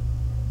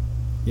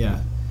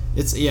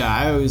 It's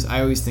I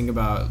always think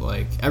about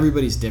like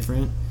everybody's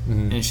different,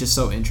 and it's just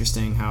so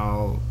interesting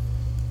how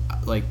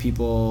like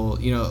people,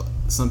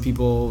 some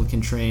people can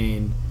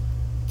train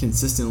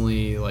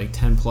consistently like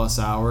 10 plus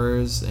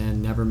hours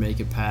and never make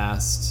it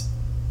past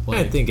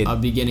like a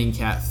beginning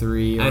Cat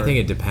 3. I think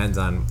it depends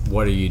on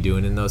what are you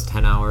doing in those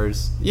 10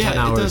 hours. Yeah, 10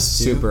 hours it does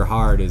too. Super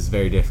hard is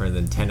very different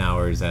than 10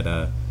 hours at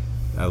a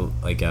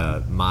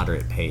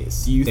moderate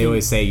pace. They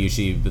always say you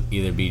should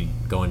either be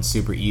going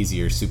super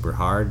easy or super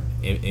hard.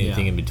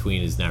 Anything in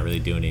between is not really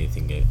doing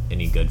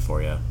any good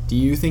for you. Do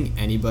you think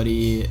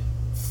anybody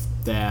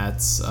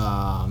that's these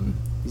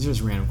are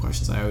just random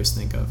questions I always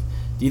think of.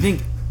 Do you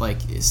think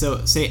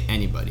say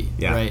anybody,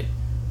 right?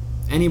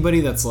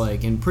 Anybody that's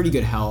like in pretty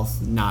good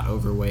health, not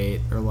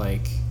overweight, or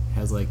like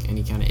has like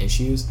any kind of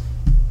issues,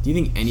 do you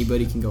think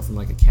anybody can go from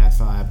like a Cat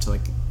 5 to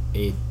like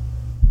a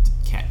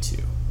Cat 2?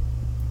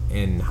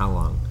 In how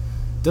long?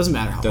 Doesn't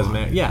matter how long. Doesn't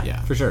matter.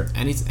 Yeah, for sure.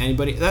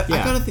 Anybody. I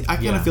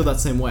kind of feel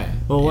that same way.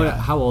 Well,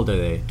 how old are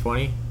they?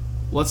 20?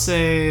 Let's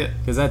say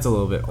because that's a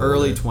little bit older.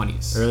 Early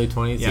 20s. Early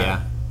 20s.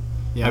 Yeah.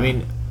 I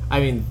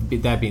mean,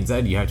 that being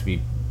said, you have to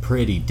be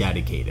pretty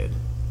dedicated.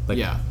 Like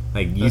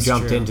you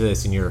jumped into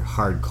this and you're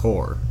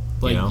hardcore.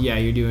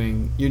 You're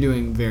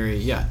doing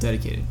very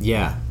dedicated.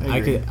 Yeah,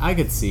 I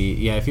could see.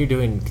 Yeah, if you're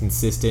doing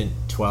consistent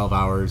 12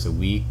 hours a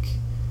week.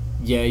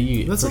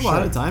 Yeah, that's a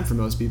lot of time for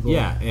most people.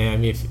 Yeah,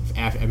 and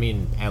I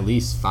mean, at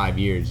least 5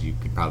 years, you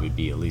could probably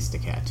be at least a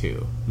Cat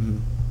 2.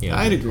 Mm-hmm.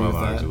 I'd agree with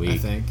that. I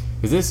think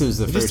because this is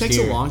the first year. It just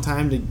takes a long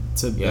time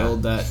to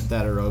build that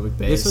aerobic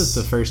base. This was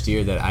the first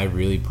year that I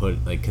really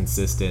put like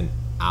consistent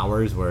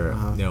hours where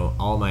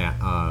all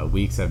my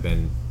weeks have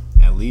been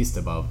at least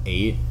above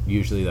 8,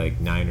 usually like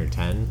 9 or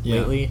 10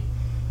 lately.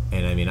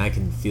 And I mean, I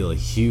can feel a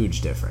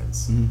huge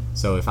difference. Mm-hmm.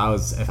 So if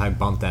I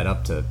bumped that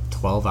up to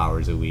 12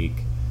 hours a week.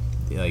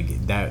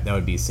 Like that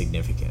would be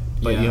significant,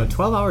 but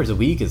 12 hours a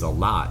week is a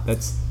lot.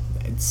 That's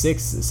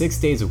 6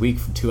 days a week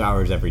for 2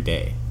 hours every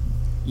day.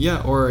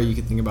 Yeah, or you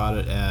could think about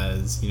it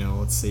as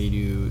let's say you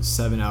do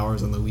 7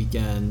 hours on the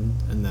weekend,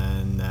 and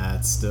then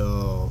that's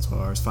still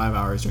 12 hours, 5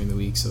 hours during the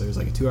week. So there's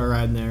like a 2 hour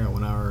ride in there, a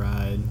 1 hour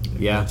ride,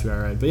 a 2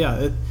 hour ride. But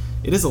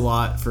it is a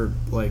lot for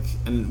like,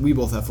 and we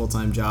both have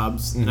full-time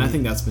jobs, and I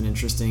think that's been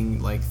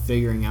interesting, like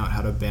figuring out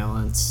how to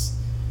balance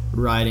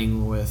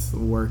riding with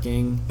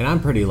working. And I'm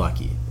pretty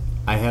lucky.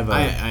 I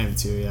am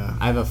too, yeah.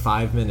 I have a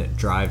 5-minute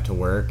drive to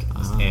work,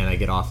 and I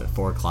get off at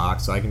 4 o'clock,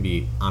 so I can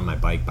be on my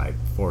bike by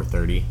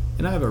 4:30.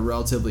 And I have a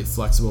relatively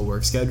flexible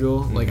work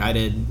schedule. Mm-hmm. Like I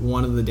did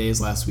one of the days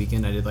last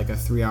weekend, I did like a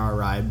 3-hour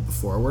ride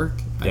before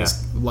work. I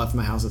just left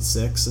my house at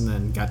 6 and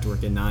then got to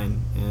work at 9.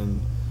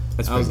 And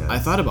I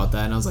thought about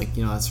that, and I was like,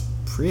 that's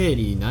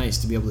pretty nice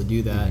to be able to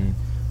do that.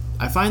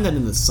 Mm-hmm. I find that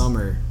in the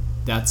summer,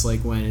 that's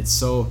like when it's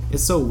so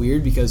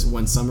weird because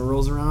when summer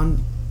rolls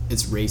around,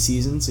 it's race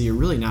season, so you're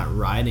really not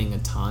riding a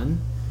ton.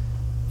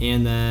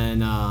 And then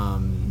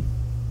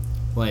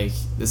like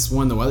this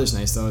when the weather's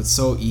nice though, it's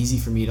so easy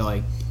for me to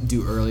like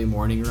do early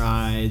morning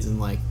rides and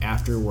like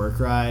after work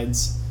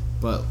rides,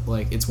 but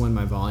like it's when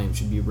my volume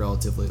should be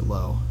relatively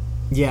low.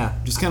 Yeah.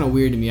 Just kind of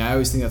weird to me. I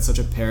always think that's such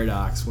a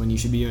paradox when you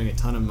should be doing a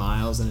ton of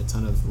miles and a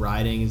ton of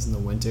riding is in the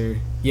winter.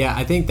 Yeah,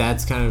 I think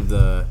that's kind of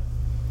the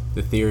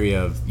theory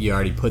of you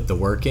already put the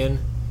work in,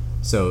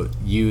 so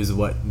use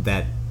what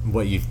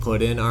you've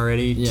put in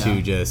already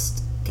to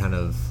just kind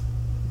of,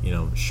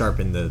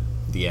 sharpen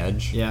the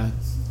edge. Yeah.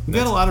 We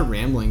got a lot of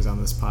ramblings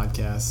on this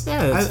podcast.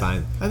 Yeah, that's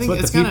fine. I think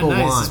it's it's kind of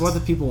nice. It's what the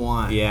people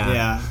want.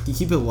 Yeah. You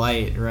keep it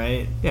light,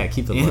 right? Yeah,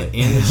 keep it light. And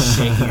is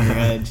shaking her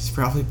head. She's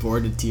probably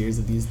bored to tears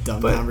of these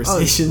dumb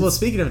conversations. Well,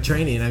 speaking of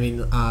training, I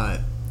mean,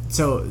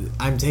 so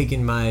I'm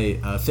taking my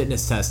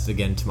fitness test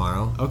again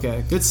tomorrow.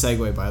 Okay, good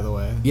segue, by the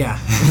way. Yeah.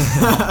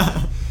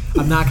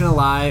 I'm not gonna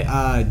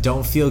lie.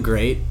 Don't feel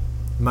great.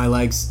 My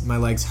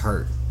legs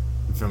hurt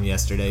from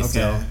yesterday. Okay.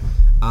 So,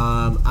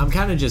 I'm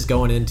kind of just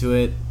going into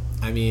it.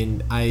 I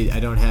mean, I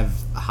don't have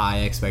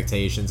high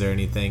expectations or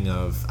anything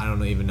I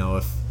don't even know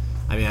if,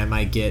 I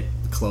might get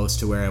close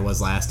to where I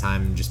was last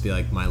time and just be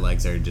like, my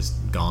legs are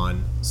just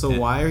gone. So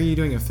why are you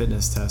doing a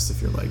fitness test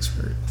if your legs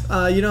hurt?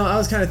 I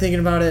was kind of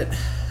thinking about it.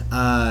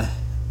 I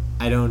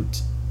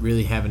don't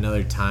really have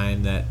another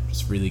time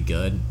that's really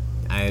good.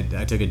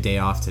 I took a day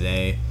off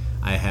today.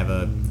 I have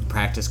a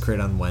practice crit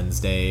on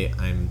Wednesday.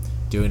 I'm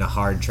doing a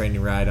hard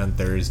training ride on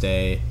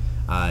Thursday.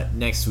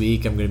 Next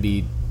week, I'm going to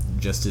be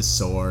just as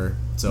sore.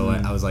 So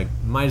I was like,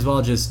 might as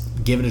well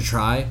just give it a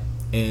try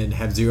and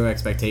have zero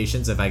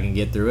expectations. If I can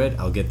get through it,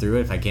 I'll get through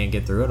it. If I can't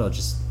get through it, I'll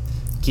just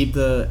keep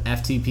the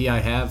FTP I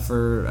have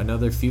for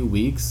another few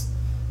weeks.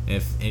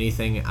 If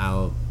anything,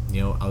 I'll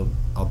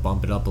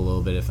bump it up a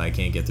little bit if I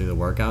can't get through the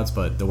workouts.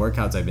 But the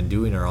workouts I've been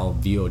doing are all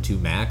VO2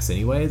 max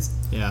anyways.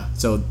 Yeah.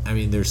 So,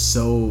 they're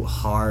so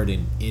hard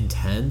and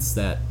intense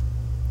that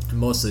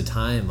most of the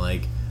time,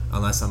 like,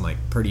 unless I'm, like,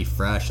 pretty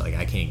fresh, like,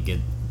 I can't get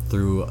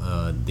through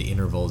the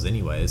intervals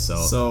anyways,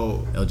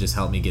 so it'll just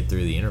help me get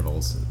through the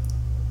intervals.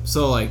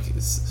 So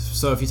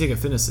if you take a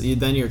fitness,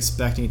 then you're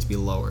expecting it to be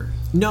lower.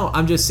 No,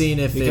 I'm just seeing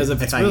if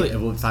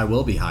I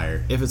will be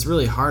higher. If it's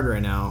really hard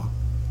right now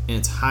and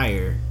it's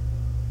higher,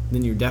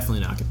 then you're definitely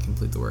not going to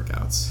complete the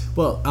workouts.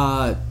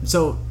 Well,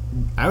 so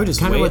I would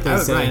just kind wait. of what they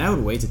say. Ryan, I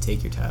would wait to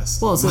take your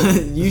test. Well, so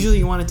usually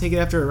you want to take it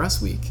after a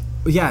rest week.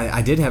 Yeah,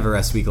 I did have a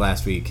rest week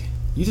last week.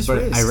 You just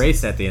raced. I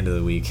raced at the end of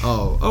the week.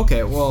 Oh,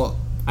 okay. Well,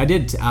 I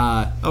did.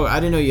 I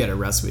didn't know you had a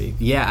rest week.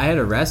 Yeah, I had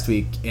a rest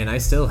week, and I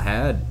still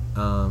had.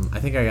 I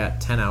think I got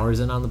 10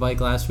 hours in on the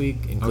bike last week,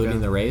 including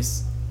the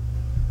race.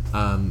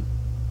 I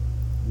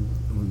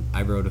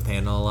rode with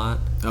Anna a lot.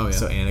 Oh yeah.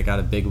 So Anna got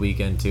a big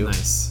weekend too.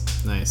 Nice.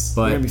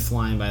 But you're gonna be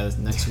flying by this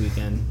next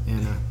weekend,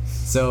 Anna.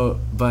 So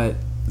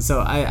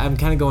I'm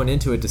kind of going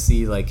into it to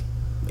see like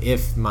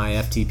if my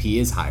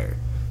FTP is higher.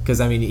 Because,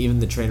 even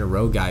the Trainer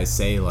Road guys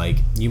say, like,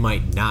 you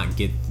might not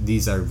get...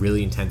 These are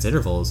really intense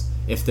intervals.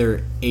 If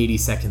they're 80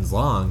 seconds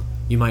long,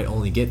 you might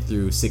only get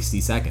through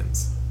 60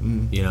 seconds,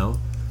 Do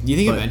you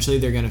think eventually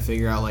they're going to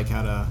figure out, like,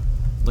 how to,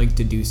 like,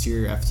 deduce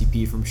your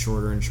FTP from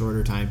shorter and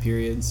shorter time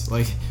periods?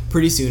 Like,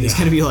 pretty soon it's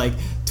going to be, like,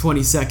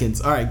 20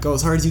 seconds. All right, go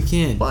as hard as you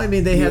can. Well,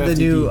 they have the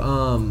new...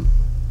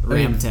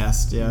 RAM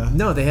test, yeah.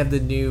 No, they have the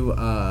new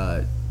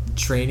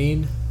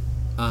training...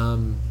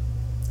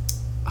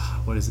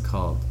 what is it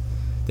called?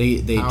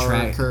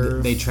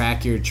 They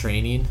track your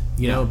training,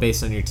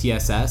 based on your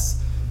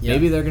TSS. Yeah.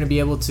 Maybe they're going to be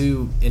able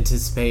to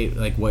anticipate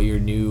like what your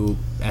new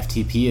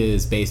FTP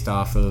is based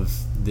off of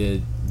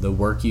the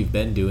work you've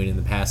been doing in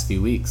the past few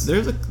weeks.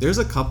 There's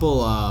a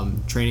couple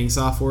training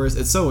softwares.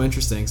 It's so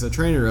interesting. So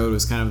Trainer Road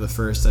was kind of the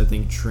first, I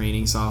think,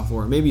 training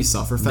software. Maybe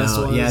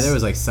Sufferfest was. Yeah, there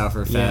was like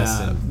Sufferfest.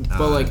 Yeah,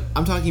 but like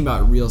I'm talking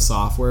about real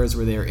softwares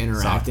where they're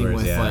interacting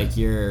with like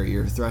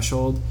your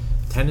threshold.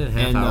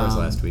 10.5 hours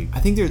last week. I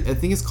think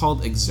it's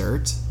called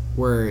Exert,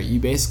 where you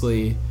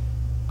basically,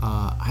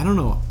 I don't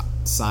know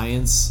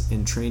science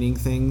and training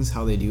things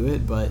how they do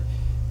it, but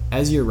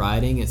as you're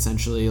riding, it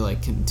essentially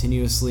like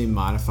continuously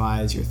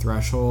modifies your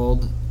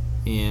threshold,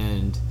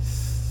 and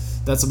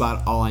that's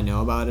about all I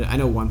know about it. I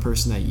know one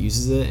person that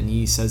uses it, and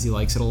he says he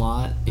likes it a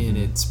lot, and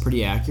it's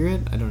pretty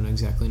accurate. I don't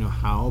exactly know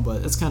how,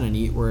 but it's kind of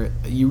neat where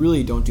you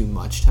really don't do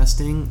much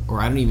testing,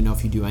 or I don't even know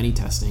if you do any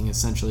testing.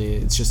 Essentially,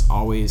 it's just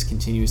always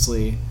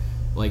continuously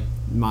like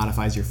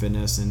modifies your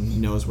fitness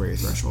and knows where your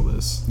threshold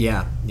is.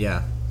 Yeah.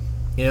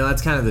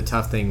 That's kind of the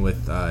tough thing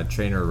with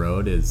Trainer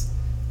Road is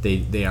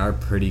they are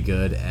pretty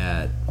good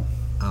at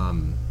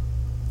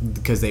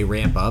because they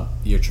ramp up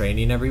your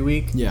training every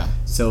week. Yeah.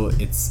 So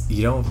it's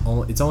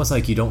almost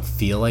like you don't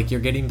feel like you're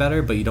getting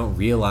better, but you don't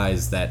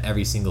realize that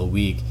every single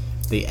week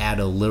they add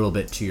a little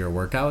bit to your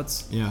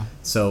workouts. Yeah.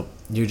 So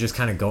you're just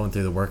kind of going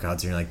through the workouts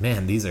and you're like,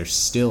 man, these are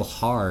still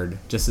hard,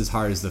 just as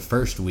hard as the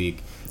first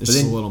week.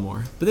 Just a little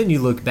more. But then you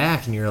look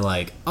back and you're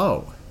like,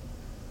 oh,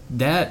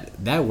 that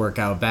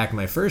workout back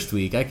my first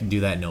week, I could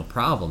do that no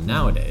problem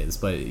nowadays.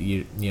 But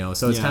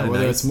so it's kind of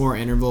whether nice. It's more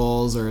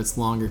intervals or it's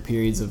longer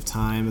periods of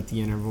time at the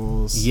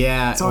intervals.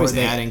 Yeah, it's always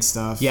adding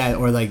stuff. Yeah,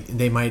 or like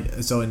they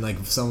might. So in like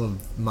some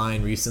of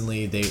mine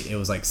recently, it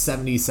was like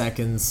 70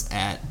 seconds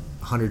at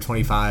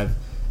 125,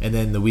 and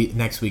then the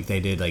next week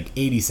they did like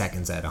 80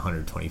 seconds at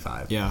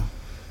 125. Yeah.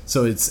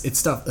 So it's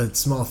stuff,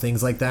 it's small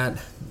things like that.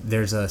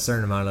 There's a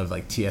certain amount of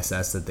like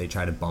TSS that they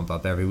try to bump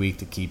up every week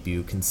to keep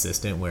you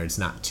consistent, where it's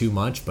not too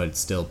much, but it's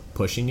still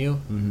pushing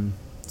you. Mm-hmm.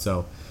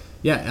 So,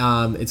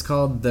 yeah, it's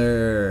called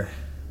their.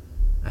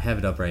 I have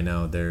it up right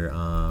now. Their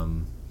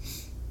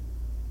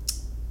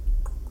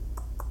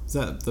Is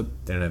that the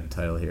they don't have a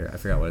title here. I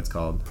forgot what it's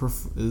called.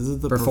 is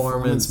it the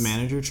performance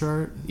manager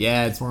chart?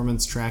 Yeah, it's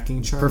Performance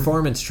tracking chart.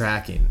 performance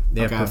tracking.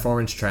 They have Okay.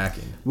 performance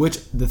tracking.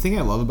 Which the thing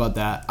I love about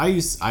that,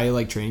 I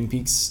like Training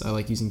Peaks. I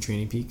like using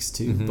Training Peaks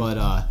too. Mm-hmm.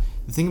 But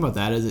the thing about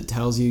that is it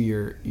tells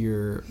you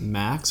your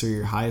max or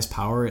your highest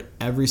power at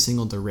every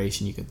single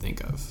duration you could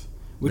think of.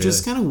 Which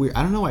is Really? kind of weird.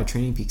 I don't know why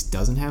Training Peaks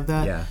doesn't have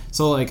that. Yeah.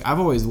 So like I've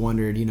always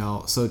wondered,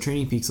 so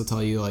Training Peaks will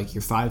tell you like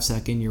your 5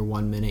 second, your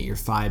 1 minute, your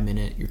 5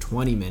 minute, your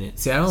 20 minute.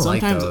 See, I don't like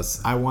Sometimes those.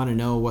 I want to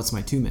know what's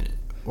my 2 minute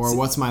or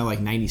what's my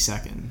like 90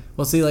 second.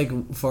 Well, see,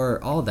 like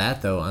for all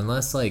that though,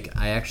 unless like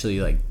I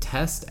actually like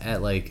test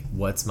at like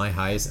what's my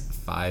highest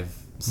 5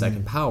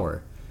 second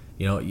power,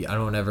 I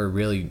don't ever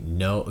really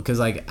know, because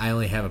like I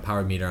only have a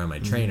power meter on my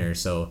trainer,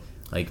 so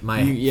like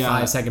my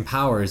 5 second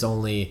power is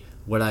only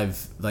what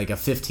I've like a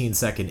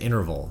 15-second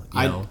interval.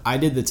 I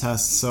did the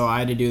test, so I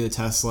had to do the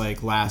test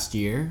like last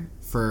year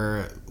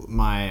for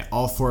my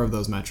all 4 of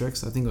those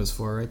metrics. I think it was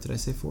 4, right? Did I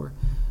say 4?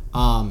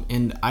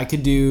 And I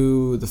could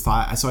do the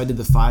 5. So I did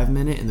the 5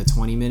 minute and the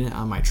 20 minute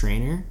on my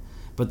trainer,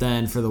 but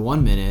then for the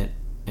 1 minute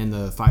and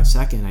the 5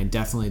 second, I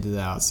definitely did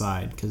that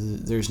outside,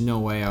 because there's no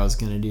way I was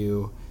gonna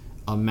do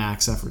a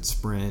max effort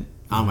sprint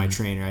on my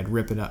trainer. I'd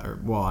rip it up.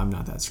 Well, I'm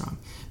not that strong,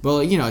 but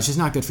it's just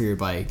not good for your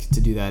bike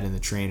to do that in the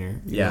trainer.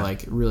 You're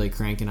like really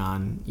cranking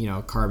on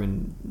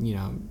carbon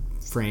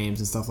frames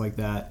and stuff like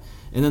that.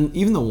 And then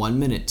even the 1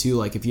 minute too,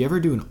 like if you ever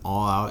do an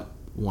all out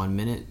 1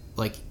 minute,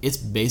 like it's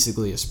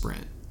basically a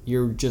sprint.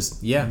 You're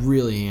just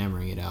really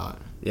hammering it out.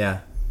 Yeah.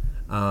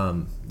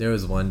 There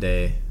was one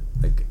day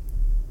like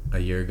a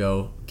year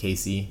ago,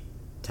 Casey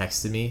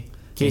texted me.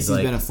 Casey's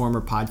been a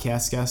former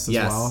podcast guest as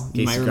well.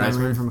 You might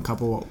remember him from a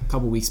couple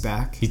weeks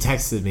back. He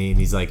texted me and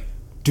he's like,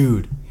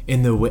 "Dude,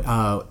 in the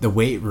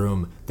weight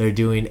room, they're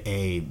doing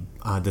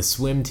the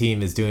swim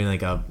team is doing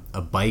like a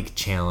bike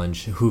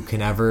challenge. Who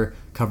can ever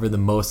cover the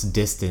most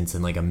distance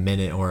in like a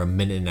minute or a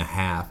minute and a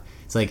half?"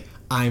 It's like,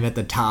 I'm at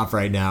the top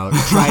right now.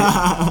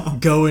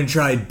 Go and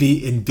try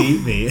beat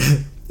me.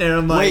 And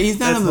I'm like, wait, he's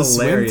not on the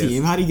hilarious. swim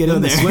team. How do you get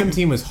in there? The swim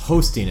team was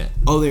hosting it.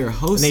 Oh, they were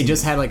hosting. And they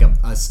just had like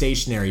a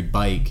stationary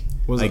bike.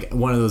 Like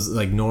one of those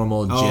like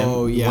normal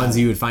gym ones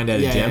you would find at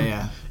a gym.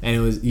 Yeah. And it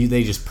was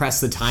they just pressed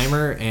the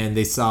timer and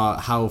they saw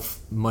how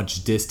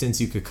much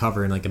distance you could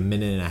cover in like a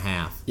minute and a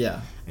half.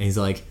 Yeah. And he's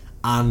like,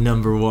 "I'm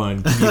number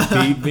 1.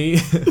 Can you beat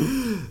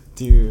me?"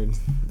 Dude.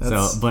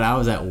 But I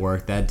was at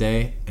work that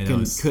day and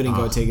couldn't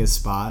go take his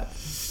spot.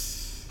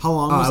 How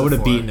long was it I would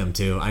have for? beaten him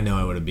too. I know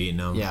I would have beaten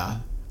him. Yeah.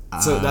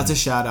 So that's a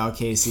shout out,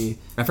 Casey.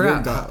 I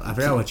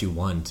forgot what you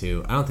won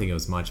too. I don't think it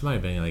was much. It might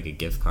have been like a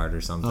gift card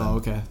or something. Oh,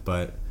 okay.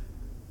 But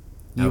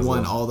you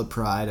won all the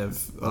pride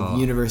of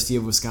University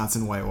of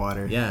Wisconsin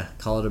Whitewater. Yeah,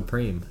 call it a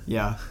preem.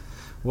 Yeah.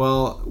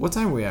 Well, what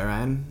time are we at,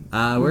 Ryan?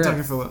 We're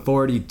at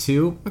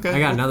 42. Okay. I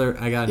got another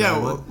one.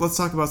 Well, let's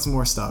talk about some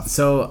more stuff.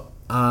 So,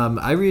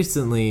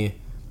 I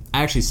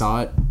actually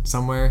saw it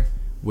somewhere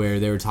where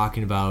they were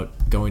talking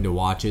about going to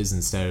watches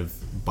instead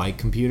of bike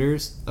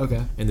computers.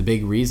 Okay. And the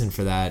big reason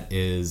for that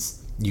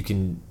is you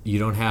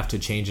don't have to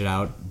change it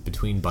out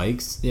between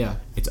bikes. Yeah.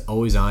 It's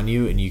always on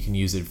you and you can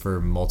use it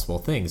for multiple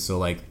things. So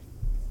like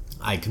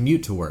I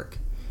commute to work.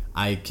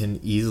 I can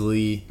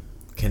easily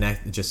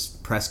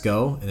just press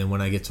go, and then when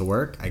I get to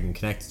work, I can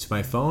connect it to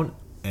my phone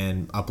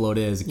and upload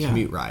it as a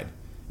commute ride.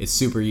 It's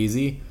super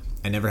easy.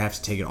 I never have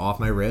to take it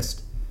off my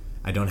wrist.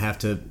 I don't have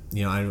to,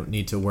 I don't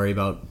need to worry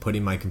about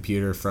putting my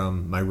computer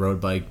from my road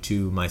bike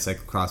to my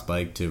cyclocross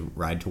bike to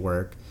ride to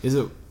work. Is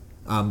it?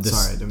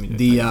 Sorry, I don't mean to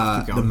keep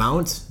going. The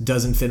mount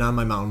doesn't fit on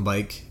my mountain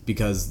bike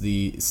because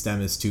the stem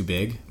is too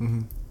big.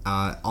 Mm-hmm.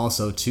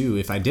 Also, too,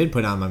 if I did put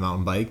it on my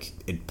mountain bike,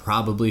 it'd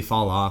probably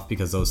fall off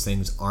because those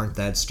things aren't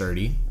that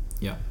sturdy.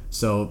 Yeah.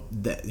 So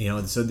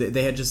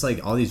they had just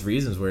like all these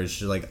reasons where it's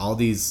just like all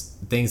these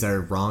things that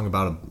are wrong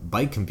about a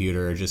bike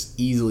computer are just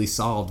easily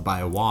solved by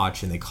a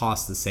watch, and they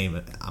cost the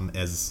same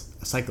as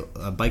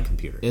a bike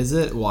computer. Is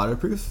it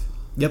waterproof?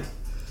 Yep.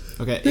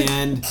 Okay,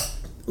 and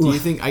do you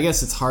think, I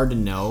guess it's hard to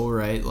know,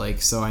 right?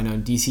 Like, so I know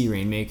DC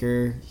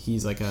Rainmaker,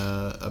 he's like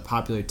a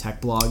popular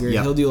tech blogger.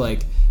 Yep. He'll do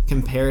like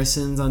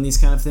comparisons on these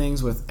kind of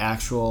things with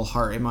actual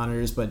heart rate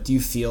monitors, but do you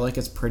feel like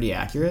it's pretty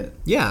accurate?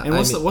 Yeah. And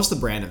what's the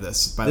brand of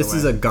this, by the way? This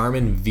is a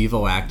Garmin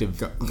Vivo Active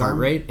heart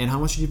rate. And how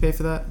much did you pay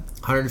for that?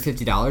 $150.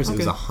 Okay. It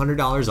was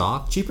 $100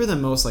 off. Cheaper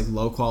than most like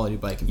low quality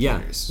bike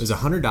computers. Yeah, it was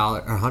 $100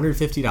 or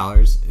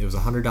 $150. It was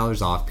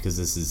 $100 off because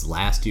this is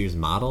last year's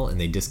model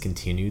and they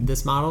discontinued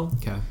this model.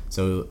 Okay.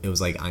 So it was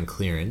like on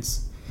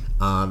clearance.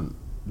 And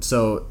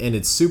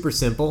it's super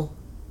simple.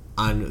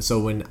 And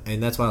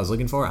that's what I was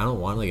looking for. I don't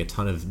want like a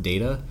ton of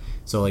data.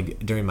 So like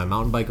during my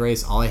mountain bike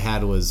race, all I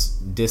had was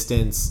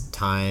distance,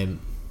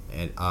 time,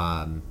 and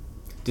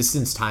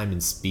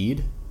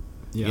speed.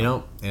 Yeah. You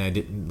know, and I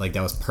didn't like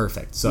that was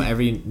perfect. So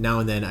every now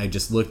and then I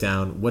just look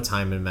down what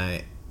time am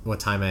I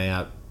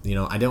at. You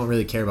know, I don't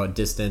really care about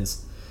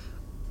distance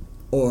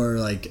or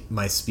like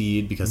my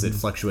speed because it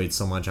fluctuates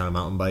so much on a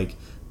mountain bike.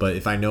 But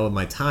if I know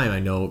my time, I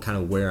know kind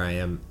of where I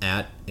am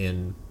at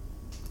in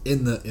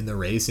the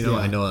race. You know, Yeah.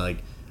 I know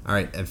like, all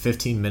right, at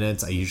 15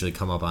 minutes I usually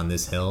come up on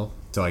this hill,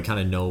 so I kind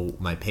of know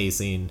my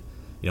pacing.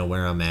 You know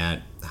where I'm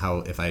at, how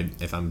if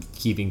I'm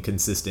keeping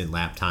consistent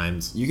lap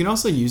times. You can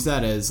also use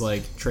that as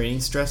like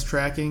training stress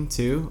tracking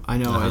too. I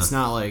know it's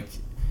not like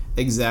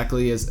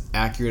exactly as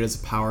accurate as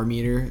a power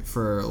meter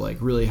for like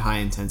really high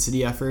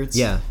intensity efforts.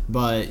 Yeah.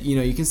 But you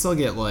know, you can still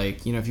get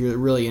like, you know, if you're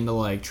really into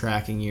like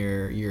tracking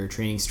your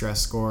training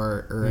stress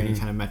score or any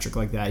kind of metric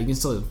like that, you can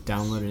still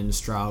download it into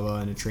Strava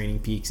and into Training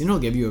Peaks, and it'll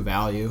give you a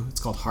value. It's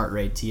called heart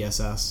rate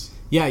TSS.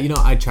 Yeah, you know,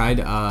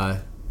 I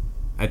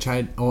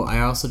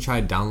also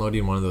tried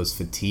downloading one of those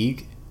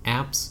fatigue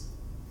apps.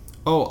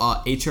 Oh,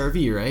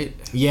 HRV, right?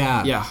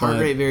 Yeah. Yeah, heart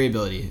rate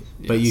variability.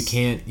 But you Yes.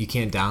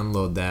 can't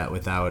download that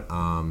without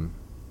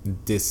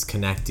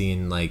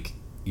disconnecting like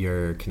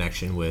your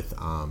connection with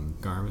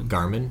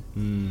Garmin.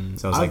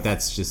 So I was like,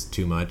 that's just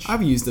too much.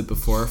 I've used it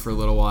before for a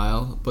little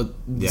while, but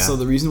Yeah. so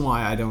the reason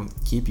why I don't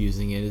keep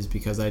using it is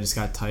because I just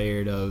got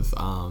tired of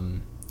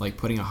like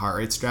putting a heart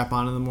rate strap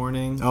on in the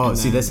morning. Oh, and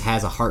see, then- this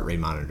has a heart rate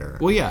monitor.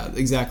 Well, yeah,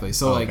 exactly.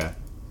 So Oh, like, okay.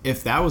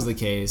 if that was the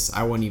case,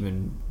 I wouldn't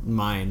even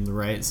mind,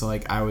 right? So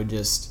like, I would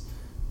just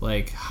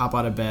like hop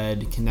out of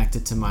bed, connect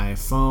it to my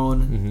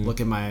phone,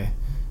 look at my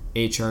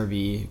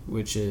HRV,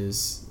 which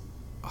is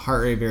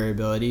heart rate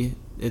variability.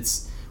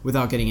 It's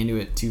without getting into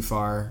it too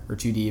far or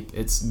too deep.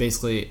 It's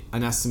basically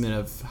an estimate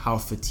of how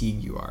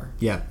fatigued you are.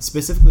 Yeah.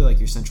 Specifically, like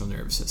your central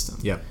nervous system.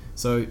 Yeah.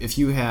 So if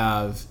you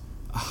have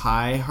a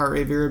high heart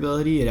rate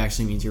variability, it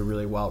actually means you're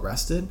really well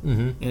rested.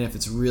 And if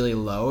it's really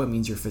low, it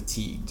means you're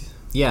fatigued.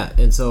 Yeah,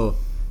 and so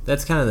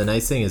that's kind of the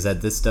nice thing is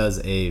that this does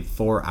a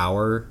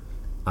 4-hour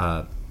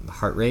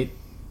heart rate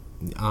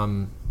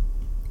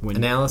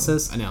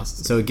analysis.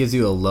 So it gives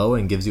you a low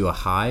and gives you a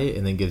high,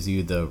 and then gives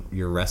you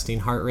your resting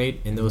heart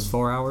rate in those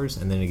 4 hours,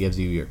 and then it gives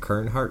you your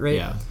current heart rate.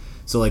 Yeah.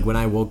 So like when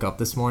I woke up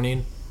this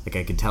morning, like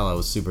I could tell I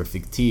was super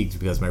fatigued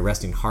because my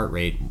resting heart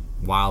rate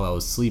while I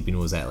was sleeping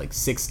was at like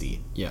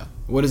 60. Yeah.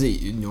 What is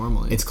it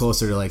normally? It's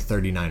closer to like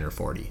 39 or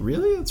 40.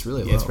 Really? It's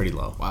really low. Yeah, it's pretty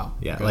low. Wow.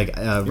 Yeah, Good. like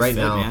You're right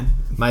fit, now,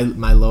 man.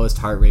 my lowest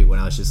heart rate when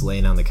I was just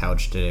laying on the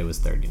couch today was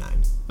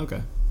 39.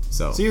 Okay.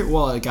 So So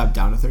it got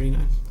down to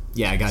 39.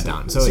 yeah, I got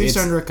down. So So you're it's,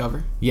 starting to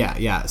recover.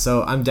 yeah.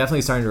 So I'm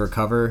definitely starting to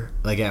recover.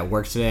 Like at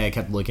work today, I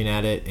kept looking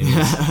at it, and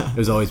it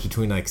was always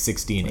between like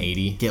 60 and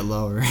 80. Get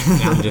lower.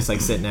 And I'm just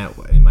like sitting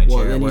in my chair.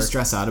 Well, at then you work.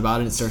 stress out about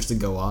it, and it starts to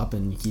go up,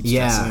 and you keep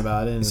Yeah. stressing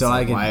about it. And So it's I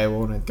like, could- why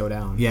won't it go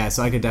down? Yeah,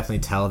 so I could definitely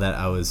tell that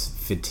I was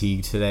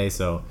fatigued today.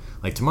 So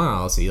like tomorrow,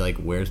 I'll see like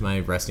where's my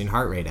resting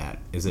heart rate at?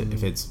 Is it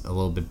if it's a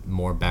little bit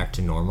more back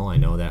to normal? I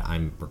know that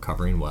I'm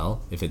recovering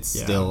well. If it's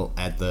Yeah. still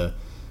at the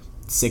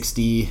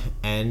 60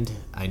 end,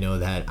 I know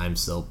that I'm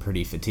still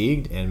pretty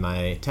fatigued, and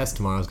my test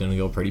tomorrow is going to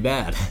go pretty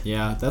bad.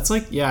 Yeah, that's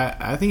like, yeah,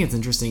 I think it's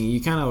interesting.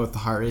 You kind of, with the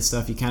heart rate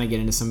stuff, you kind of get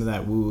into some of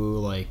that woo-woo,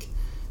 like,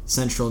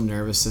 central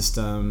nervous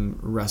system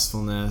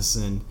restfulness,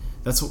 and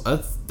that's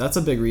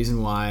a big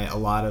reason why a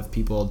lot of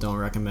people don't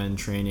recommend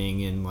training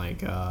in, like,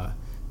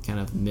 kind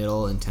of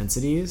middle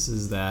intensities,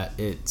 is that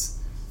it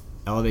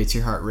elevates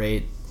your heart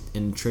rate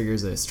and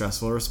triggers a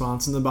stressful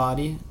response in the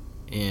body,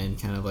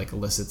 and kind of like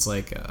elicits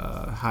like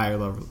higher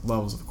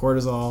levels of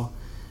cortisol,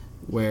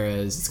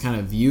 whereas it's kind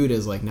of viewed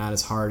as like not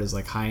as hard as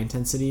like high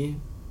intensity,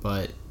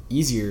 but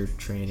easier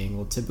training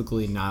will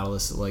typically not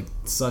elicit like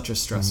such a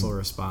stressful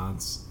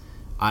response.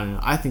 I don't know.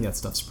 I think that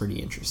stuff's pretty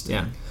interesting.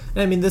 Yeah,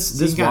 and I mean this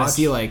So you can kind watch, of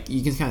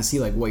see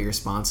like what your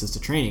response is to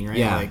training, right?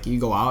 Yeah. Like you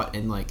go out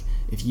and like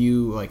if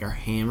you like are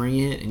hammering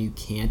it and you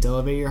can't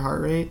elevate your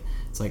heart rate,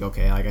 it's like,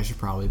 okay, like I should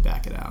probably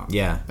back it out.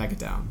 Yeah. Back it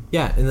down.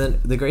 Yeah, and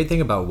then the great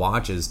thing about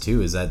watches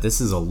too is that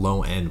this is a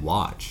low end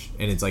watch,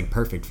 and it's like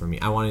perfect for me.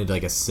 I wanted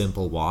like a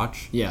simple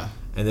watch, Yeah.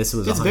 and this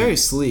was It's 100 very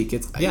sleek.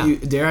 It's Yeah.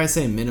 dare I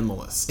say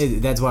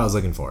minimalist. That's what I was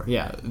looking for.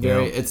 Yeah, You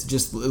very. know? It's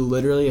just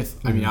literally. If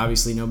I mean,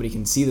 obviously nobody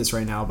can see this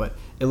right now, but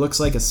it looks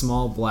like a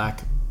small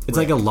black. It's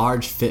like a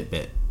large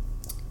Fitbit.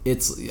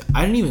 It's.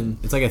 I didn't even.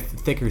 It's like a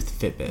thicker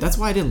Fitbit. That's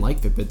why I didn't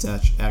like Fitbits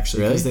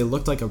actually, Really? because they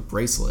looked like a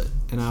bracelet,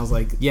 and I was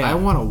like, Yeah. I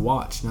want a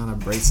watch, not a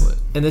bracelet.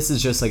 and this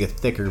is just like a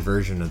thicker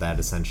version of that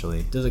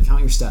essentially. Does it count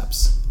your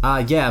steps?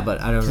 Yeah,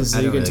 but I don't. Because I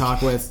you don't can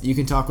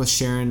really- talk with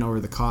Sharon over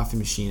the coffee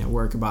machine at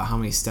work about how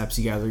many steps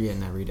you guys are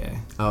getting every day.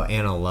 Oh,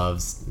 Anna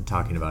loves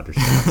talking about her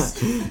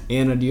steps.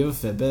 Anna, do you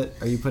have a Fitbit?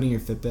 Are you putting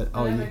your Fitbit?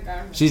 I have a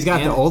Garmin. She's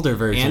got Anna- the older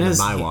version Anna's-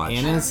 of my watch. I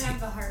Anna's- don't have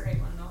the heart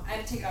rate one though. I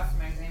had to take it off for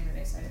my exam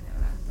today, so I didn't have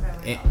it on. But I wear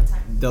A- it all the time.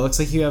 That looks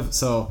like you have.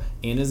 So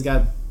Anna's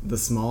got the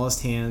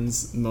smallest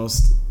hands.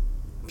 Most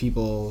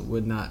people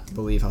would not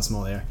believe how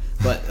small they are.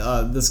 But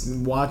this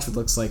watch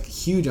looks like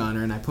huge on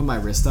her, and I put my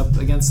wrist up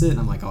against it, and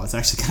I'm like, oh, it's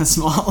actually kind of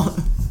small.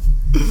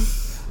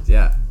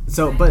 Yeah.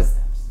 So, Nine but steps.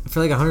 for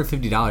like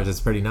 $150, that's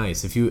pretty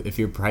nice. If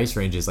your price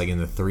range is like in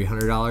the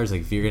 $300,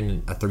 like if you're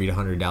getting a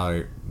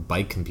 $300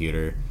 bike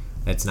computer,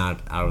 That's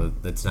not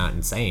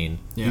insane.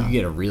 You Yeah. can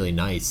get a really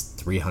nice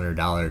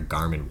 $300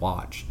 Garmin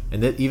watch,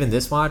 and even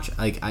this watch,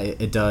 like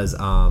it does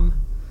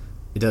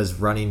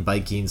running,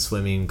 biking,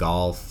 swimming,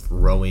 golf,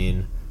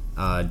 rowing,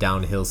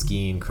 downhill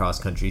skiing, cross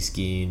country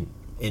skiing,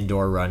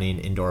 indoor running,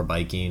 indoor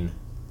biking,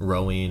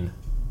 rowing,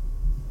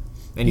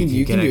 and You can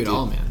do connect it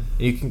all, man.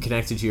 And you can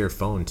connect it to your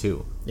phone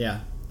too.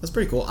 Yeah, that's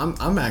pretty cool.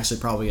 I'm actually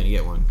probably gonna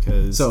get one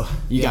because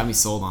you got me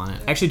sold on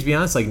it. Actually, to be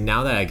honest, like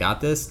now that I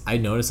got this, I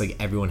noticed like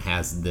everyone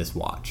has this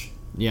watch.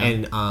 Yeah.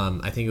 And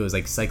I think it was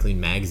like Cycling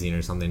Magazine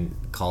or something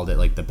called it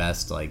like the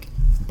best like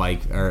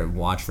bike or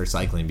watch for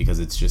cycling because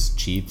it's just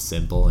cheap,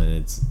 simple, and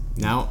it's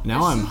Now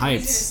I'm super easy to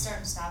hyped. start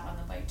and stop on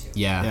the bike too.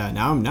 yeah. Yeah,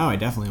 now I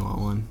definitely want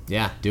one.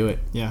 Yeah, do it.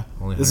 Yeah.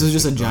 Only This was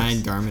just a $150.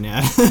 giant Garmin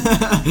ad.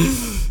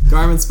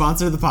 Garmin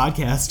sponsor the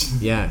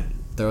podcast. Yeah,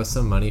 throw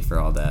some money for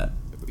all that.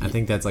 I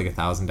think that's like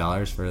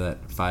 $1,000 for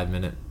that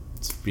 5-minute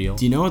spiel.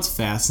 Do you know what's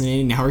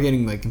fascinating? Now we're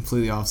getting like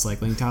completely off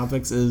cycling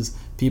topics. Is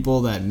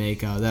people that make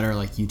that are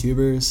like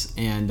YouTubers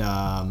and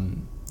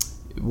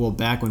well,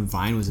 back when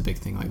Vine was a big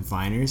thing, like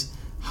Viners,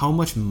 how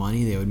much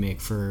money they would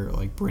make for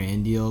like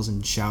brand deals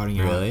and shouting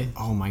Really? out.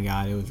 Oh my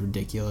god, it was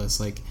ridiculous.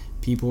 Like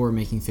people were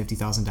making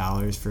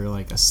 $50,000 for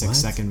like a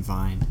 6-second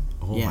Vine.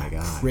 Oh yeah, my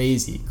god,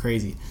 crazy.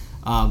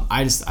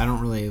 I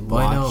don't really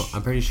Well, watch. I know.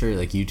 I'm pretty sure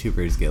like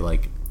YouTubers get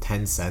like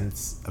 10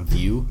 cents a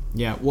view.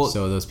 Yeah, well,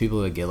 So those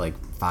people that get like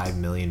 5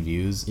 million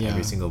views Yeah.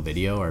 every single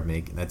video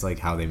that's like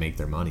how they make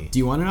their money. do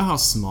you want to know how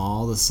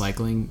small the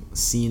cycling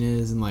scene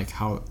is and like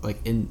how like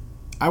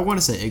I want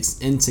to say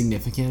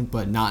insignificant,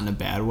 but not in a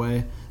bad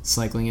way.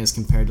 Cycling is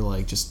compared to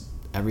like just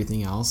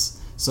everything else.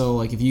 So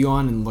like if you go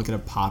on and look at a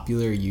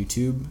popular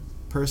YouTube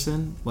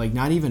person, like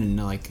not even in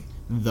like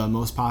the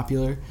most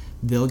popular,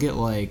 they'll get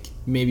like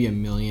maybe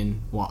 1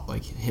 million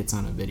like hits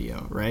on a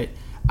video, right?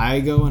 I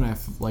go and I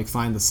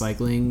find the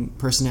cycling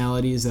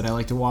personalities that I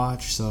like to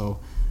watch. So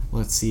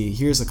let's see.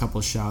 Here's a couple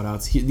of shout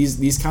outs.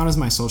 These count as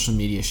my social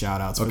media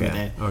shout outs for the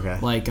day. Okay.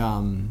 Like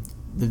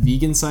the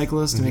vegan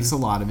cyclist makes a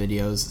lot of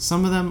videos.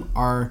 Some of them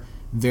are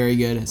very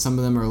good. Some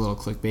of them are a little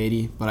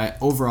clickbaity, but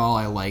overall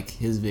I like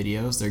his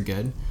videos. They're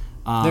good.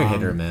 They're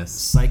hit or miss.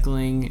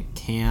 Cycling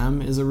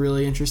Cam is a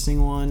really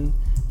interesting one.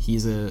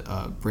 He's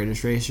a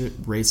British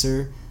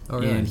racer. Oh,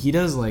 really? And he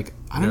does like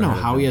I don't Never know heard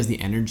of how he him. has the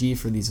energy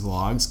for these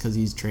vlogs because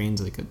he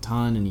trains like a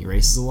ton and he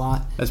races a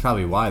lot. That's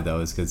probably why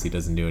though, is because he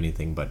doesn't do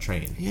anything but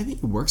train. Yeah, I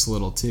think he works a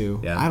little too.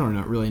 Yeah. I don't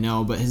really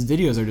know, but his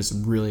videos are just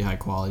really high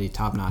quality,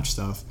 top notch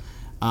stuff.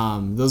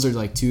 Those are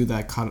like two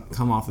that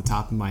come off the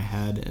top of my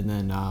head, and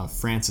then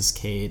Francis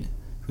Cade,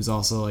 who's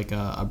also like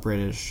a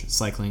British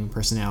cycling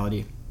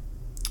personality.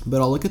 But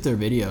I'll look at their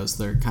videos;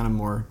 they're kind of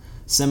more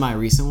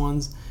semi-recent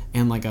ones,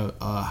 and like a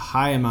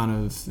high amount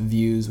of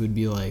views would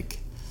be like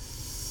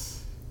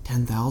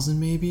 10,000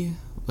 maybe.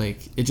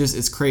 Like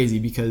it's crazy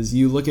because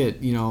you look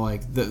at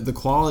like the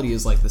quality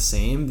is like the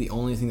same. The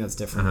only thing that's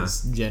different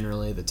is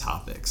generally the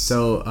topics.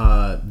 So,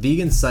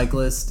 Vegan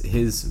Cyclist,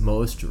 his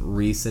most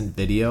recent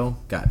video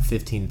got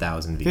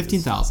 15,000 views.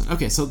 15,000.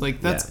 Okay, so like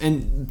that's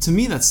and to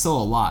me that's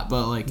still a lot,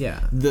 but like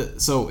Yeah.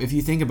 so if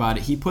you think about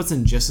it, he puts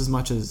in just as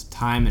much as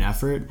time and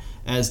effort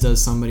as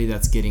does somebody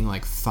that's getting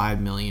like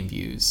 5 million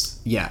views.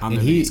 Yeah, on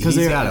and their videos.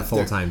 he's got a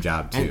full-time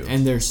job too.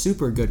 and they're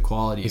super good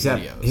quality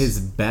Except videos.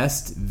 his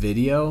best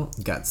video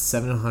got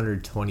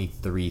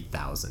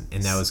 723,000,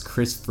 and that was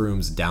Chris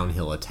Froome's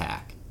downhill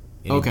attack.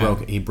 And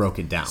Okay. he broke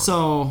it down.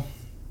 So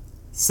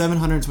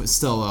 700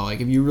 still though,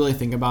 like if you really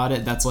think about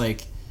it, that's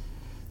like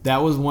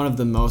that was one of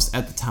the most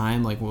at the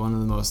time, like one of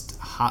the most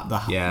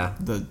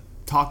the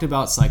talked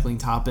about cycling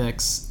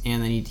topics,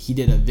 and then he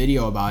did a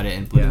video about it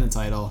and put in the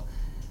title.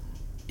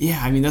 Yeah,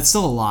 I mean that's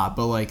still a lot,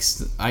 but like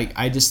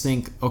I just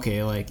think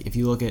okay, like if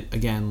you look at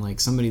again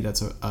like somebody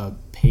that's a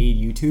paid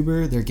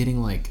YouTuber, they're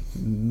getting like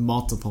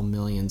multiple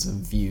millions of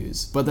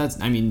views. But that's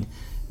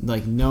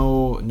like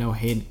no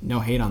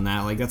hate on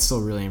that. Like that's still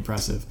really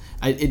impressive.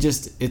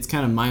 It's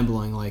kind of mind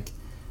blowing like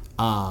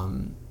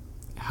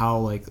how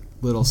like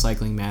little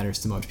cycling matters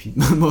to most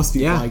people.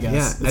 I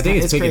guess. Yeah, I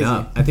think it's picking crazy.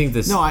 up. I think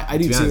this. No, I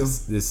do to be too.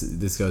 honest,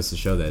 this goes to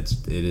show that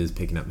it is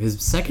picking up.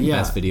 His second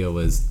best video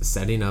was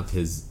setting up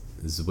his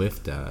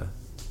Zwift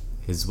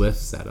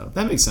setup.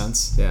 That makes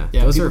sense. Yeah,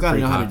 yeah. those People are gotta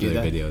pretty know how to do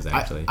popular that. videos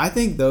actually. I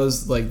think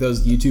those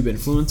YouTube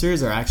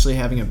influencers are actually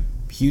having a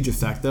huge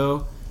effect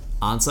though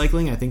on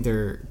cycling. I think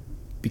they're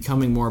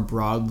becoming more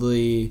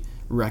broadly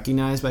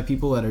recognized by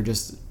people that are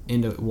just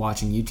into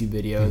watching YouTube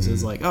videos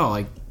as like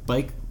like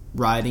bike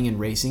riding and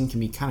racing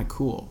can be kind of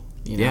cool.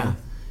 Yeah.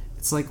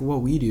 It's like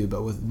what we do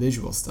but with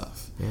visual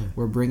stuff. Yeah.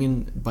 We're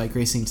bringing bike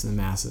racing to the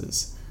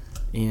masses,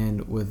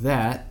 and with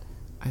that.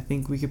 I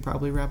think we could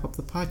probably wrap up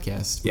the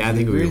podcast. Yeah, I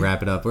think we can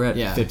wrap it up. We're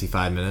at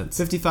 55 minutes.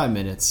 55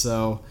 minutes.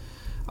 So,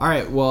 all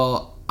right.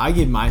 Well, I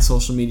give my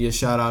social media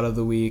shout out of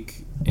the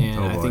week, and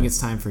I think it's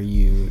time for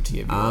you to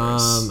give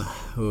yours.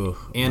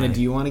 Anna,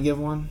 do you want to give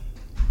one?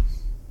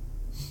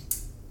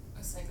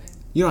 A cycling.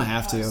 You don't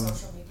have to.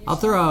 Social media I'll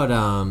throw out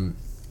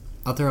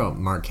I'll throw out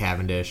Mark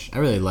Cavendish. I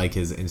really like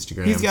his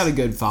Instagram. He's got a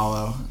good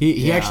follow.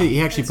 He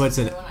actually puts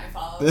in. When I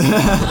follow.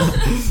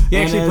 He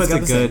actually puts a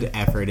got the good same.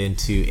 effort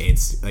into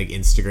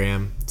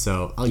Instagram.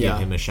 So I'll give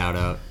him a shout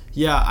out.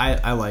 Yeah,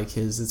 I like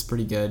his. It's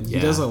pretty good. He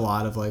Yeah. does a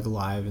lot of like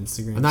live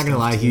Instagram. I'm not gonna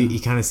lie, he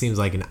kind of seems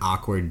like an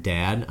awkward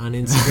dad on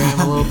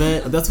Instagram a little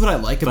bit. That's what I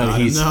like about But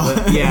him. he's though.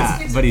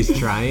 but he's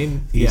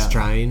trying. He's Yeah.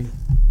 trying.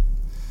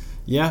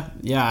 Yeah,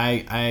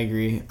 I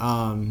agree.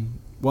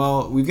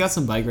 Well, we've got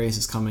some bike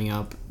races coming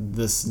up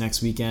this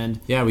next weekend.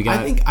 Yeah, we got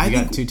I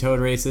think two Toad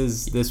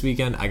races this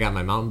weekend. I got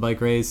my mountain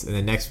bike race, and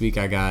then next week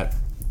I got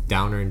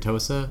Downer and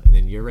Tosa, and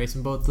then you're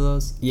racing both of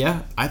those.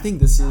 Yeah, I think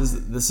this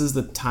is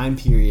the time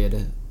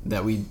period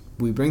that we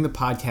bring the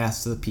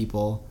podcast to the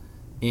people,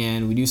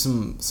 and we do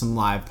some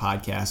live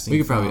podcasting. We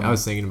could probably. from I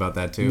was thinking about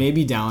that too.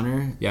 maybe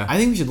Downer. Yeah. I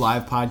think we should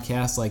live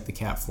podcast like the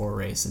Cat 4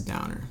 race at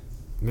Downer.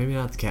 Maybe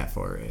not the Cat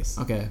 4 race.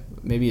 Okay,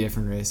 maybe a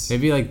different race.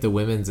 Maybe like the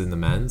women's and the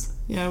men's.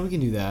 Yeah, we can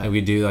do that. And we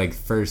do like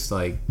first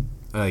like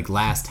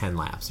last 10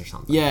 laps or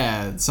something.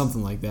 Yeah,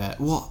 something like that.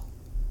 Well,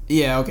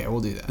 yeah, okay, we'll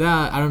do that.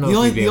 I don't know. The if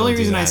only we'd be the able only to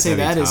do reason I say That'd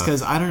that be is tough.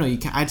 because I don't know.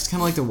 I just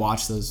kind of like to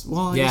watch those.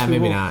 Well, I Yeah, guess we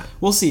maybe will. not.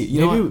 We'll see. You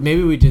know what?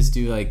 Maybe we just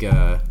do like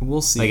a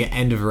We'll see. like an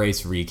end of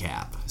race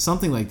recap.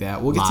 Something like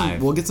that.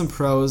 We'll get some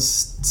pros,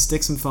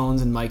 stick some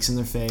phones and mics in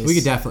their face.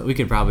 We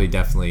could probably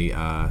definitely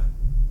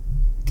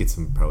get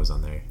some pros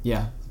on there.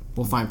 Yeah,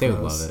 we'll find They pros.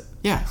 would love it.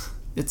 Yeah,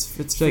 it's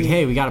It's free, like,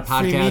 hey, we got a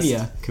free podcast.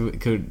 media.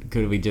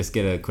 Could we just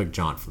get a quick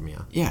jaunt from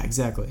you? Yeah,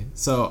 exactly.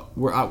 So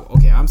we're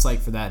okay. I'm psyched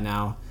for that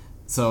now.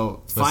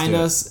 So find do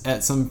it. us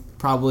at some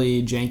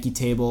probably janky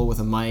table with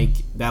a mic.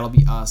 That'll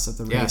be us at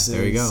the Yeah, races.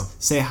 there you go.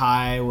 Say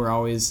hi. We're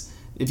always.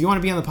 If you want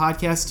to be on the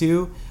podcast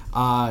too,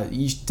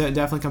 you should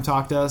definitely come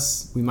talk to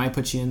us. We might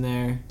put you in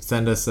there.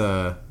 Send us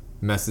a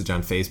message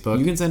on Facebook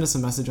You can send us a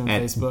message on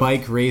at Facebook.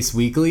 Bike Race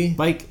Weekly.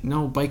 Bike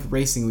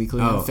Racing Weekly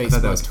Oh, on Facebook. I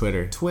thought that was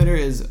Twitter. Twitter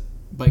is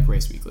Bike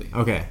Race Weekly.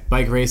 Okay,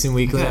 Bike Racing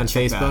Weekly I gotta on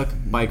check Facebook.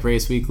 that. Bike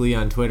Race Weekly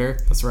on Twitter.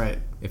 That's right.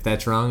 If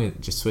that's wrong,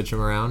 just switch them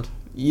around.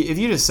 If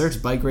you just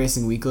search Bike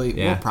Racing Weekly,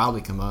 Yeah. we'll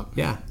probably come up.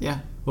 Yeah. Yeah.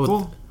 Well,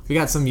 Cool. we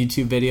got some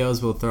YouTube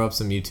videos. We'll throw up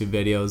some YouTube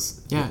videos.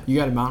 Yeah, you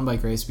got a mountain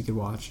bike race we could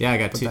watch. Yeah, I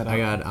got Put two. that I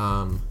out.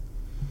 got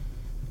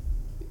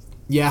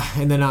yeah,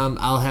 and then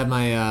I'll have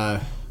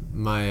my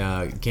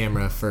my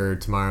camera for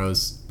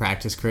tomorrow's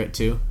practice crit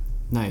too.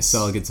 Nice. So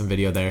I'll get some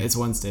video there. It's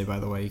Wednesday, by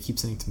the way. You keep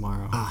saying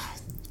tomorrow.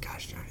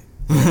 Gosh darn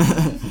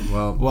it.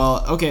 Well,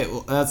 Well, okay,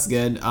 well, that's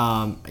good.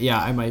 Yeah,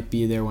 I might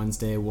be there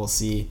Wednesday. We'll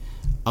see.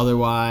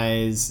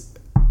 Otherwise,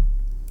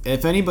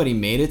 if anybody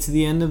made it to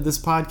the end of this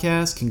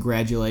podcast,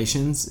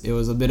 congratulations. It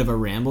was a bit of a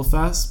ramble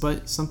fest,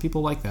 but some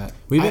people like that.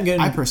 We've been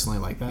getting- I personally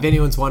like that. if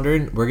anyone's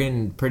wondering, we're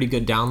getting pretty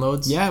good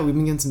downloads. Yeah, we've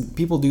been getting some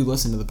people do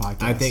listen to the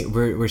podcast. I think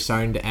we're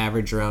starting to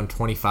average around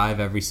 25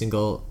 every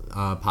single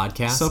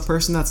podcast. so.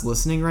 Person that's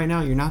listening right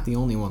now, you're not the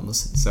only one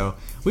listening. So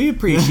we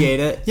appreciate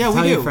it. Yeah, Tell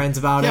we do. your friends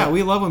about Yeah, it.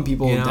 we love when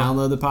people You know?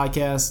 download the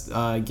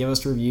podcast, give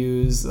us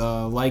reviews,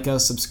 like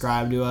us,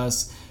 subscribe to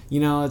us. You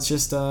know, it's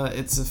just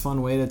it's a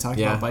fun way to talk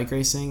Yeah. about bike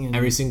racing.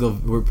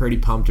 And we're pretty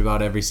pumped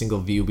about every single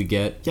view we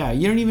get. yeah,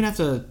 you don't even have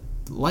to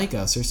like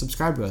us or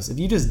subscribe to us. If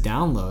you just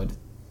download,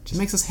 it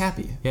makes us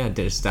happy. Yeah,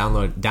 just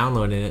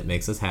downloading it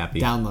makes us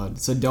happy. Download.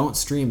 So don't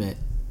stream it.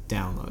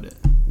 Download it.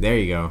 There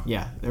you go.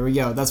 Yeah, there we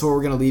go. That's what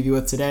we're gonna leave you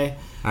with today.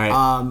 All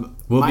right.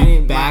 We'll my be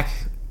name- back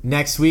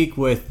next week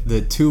with the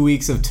 2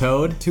 weeks of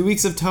Toad. 2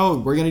 weeks of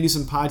Toad. We're gonna do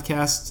some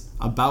podcasts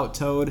about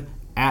Toad,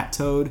 at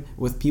Toad,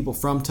 with people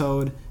from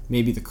Toad,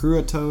 maybe the crew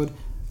at Toad.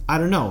 I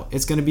don't know.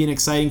 It's gonna be an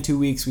exciting 2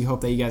 weeks. We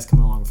hope that you guys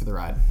come along for the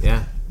ride.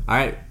 Yeah. All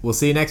right. We'll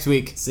see you next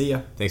week. See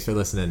ya. Thanks for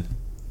listening.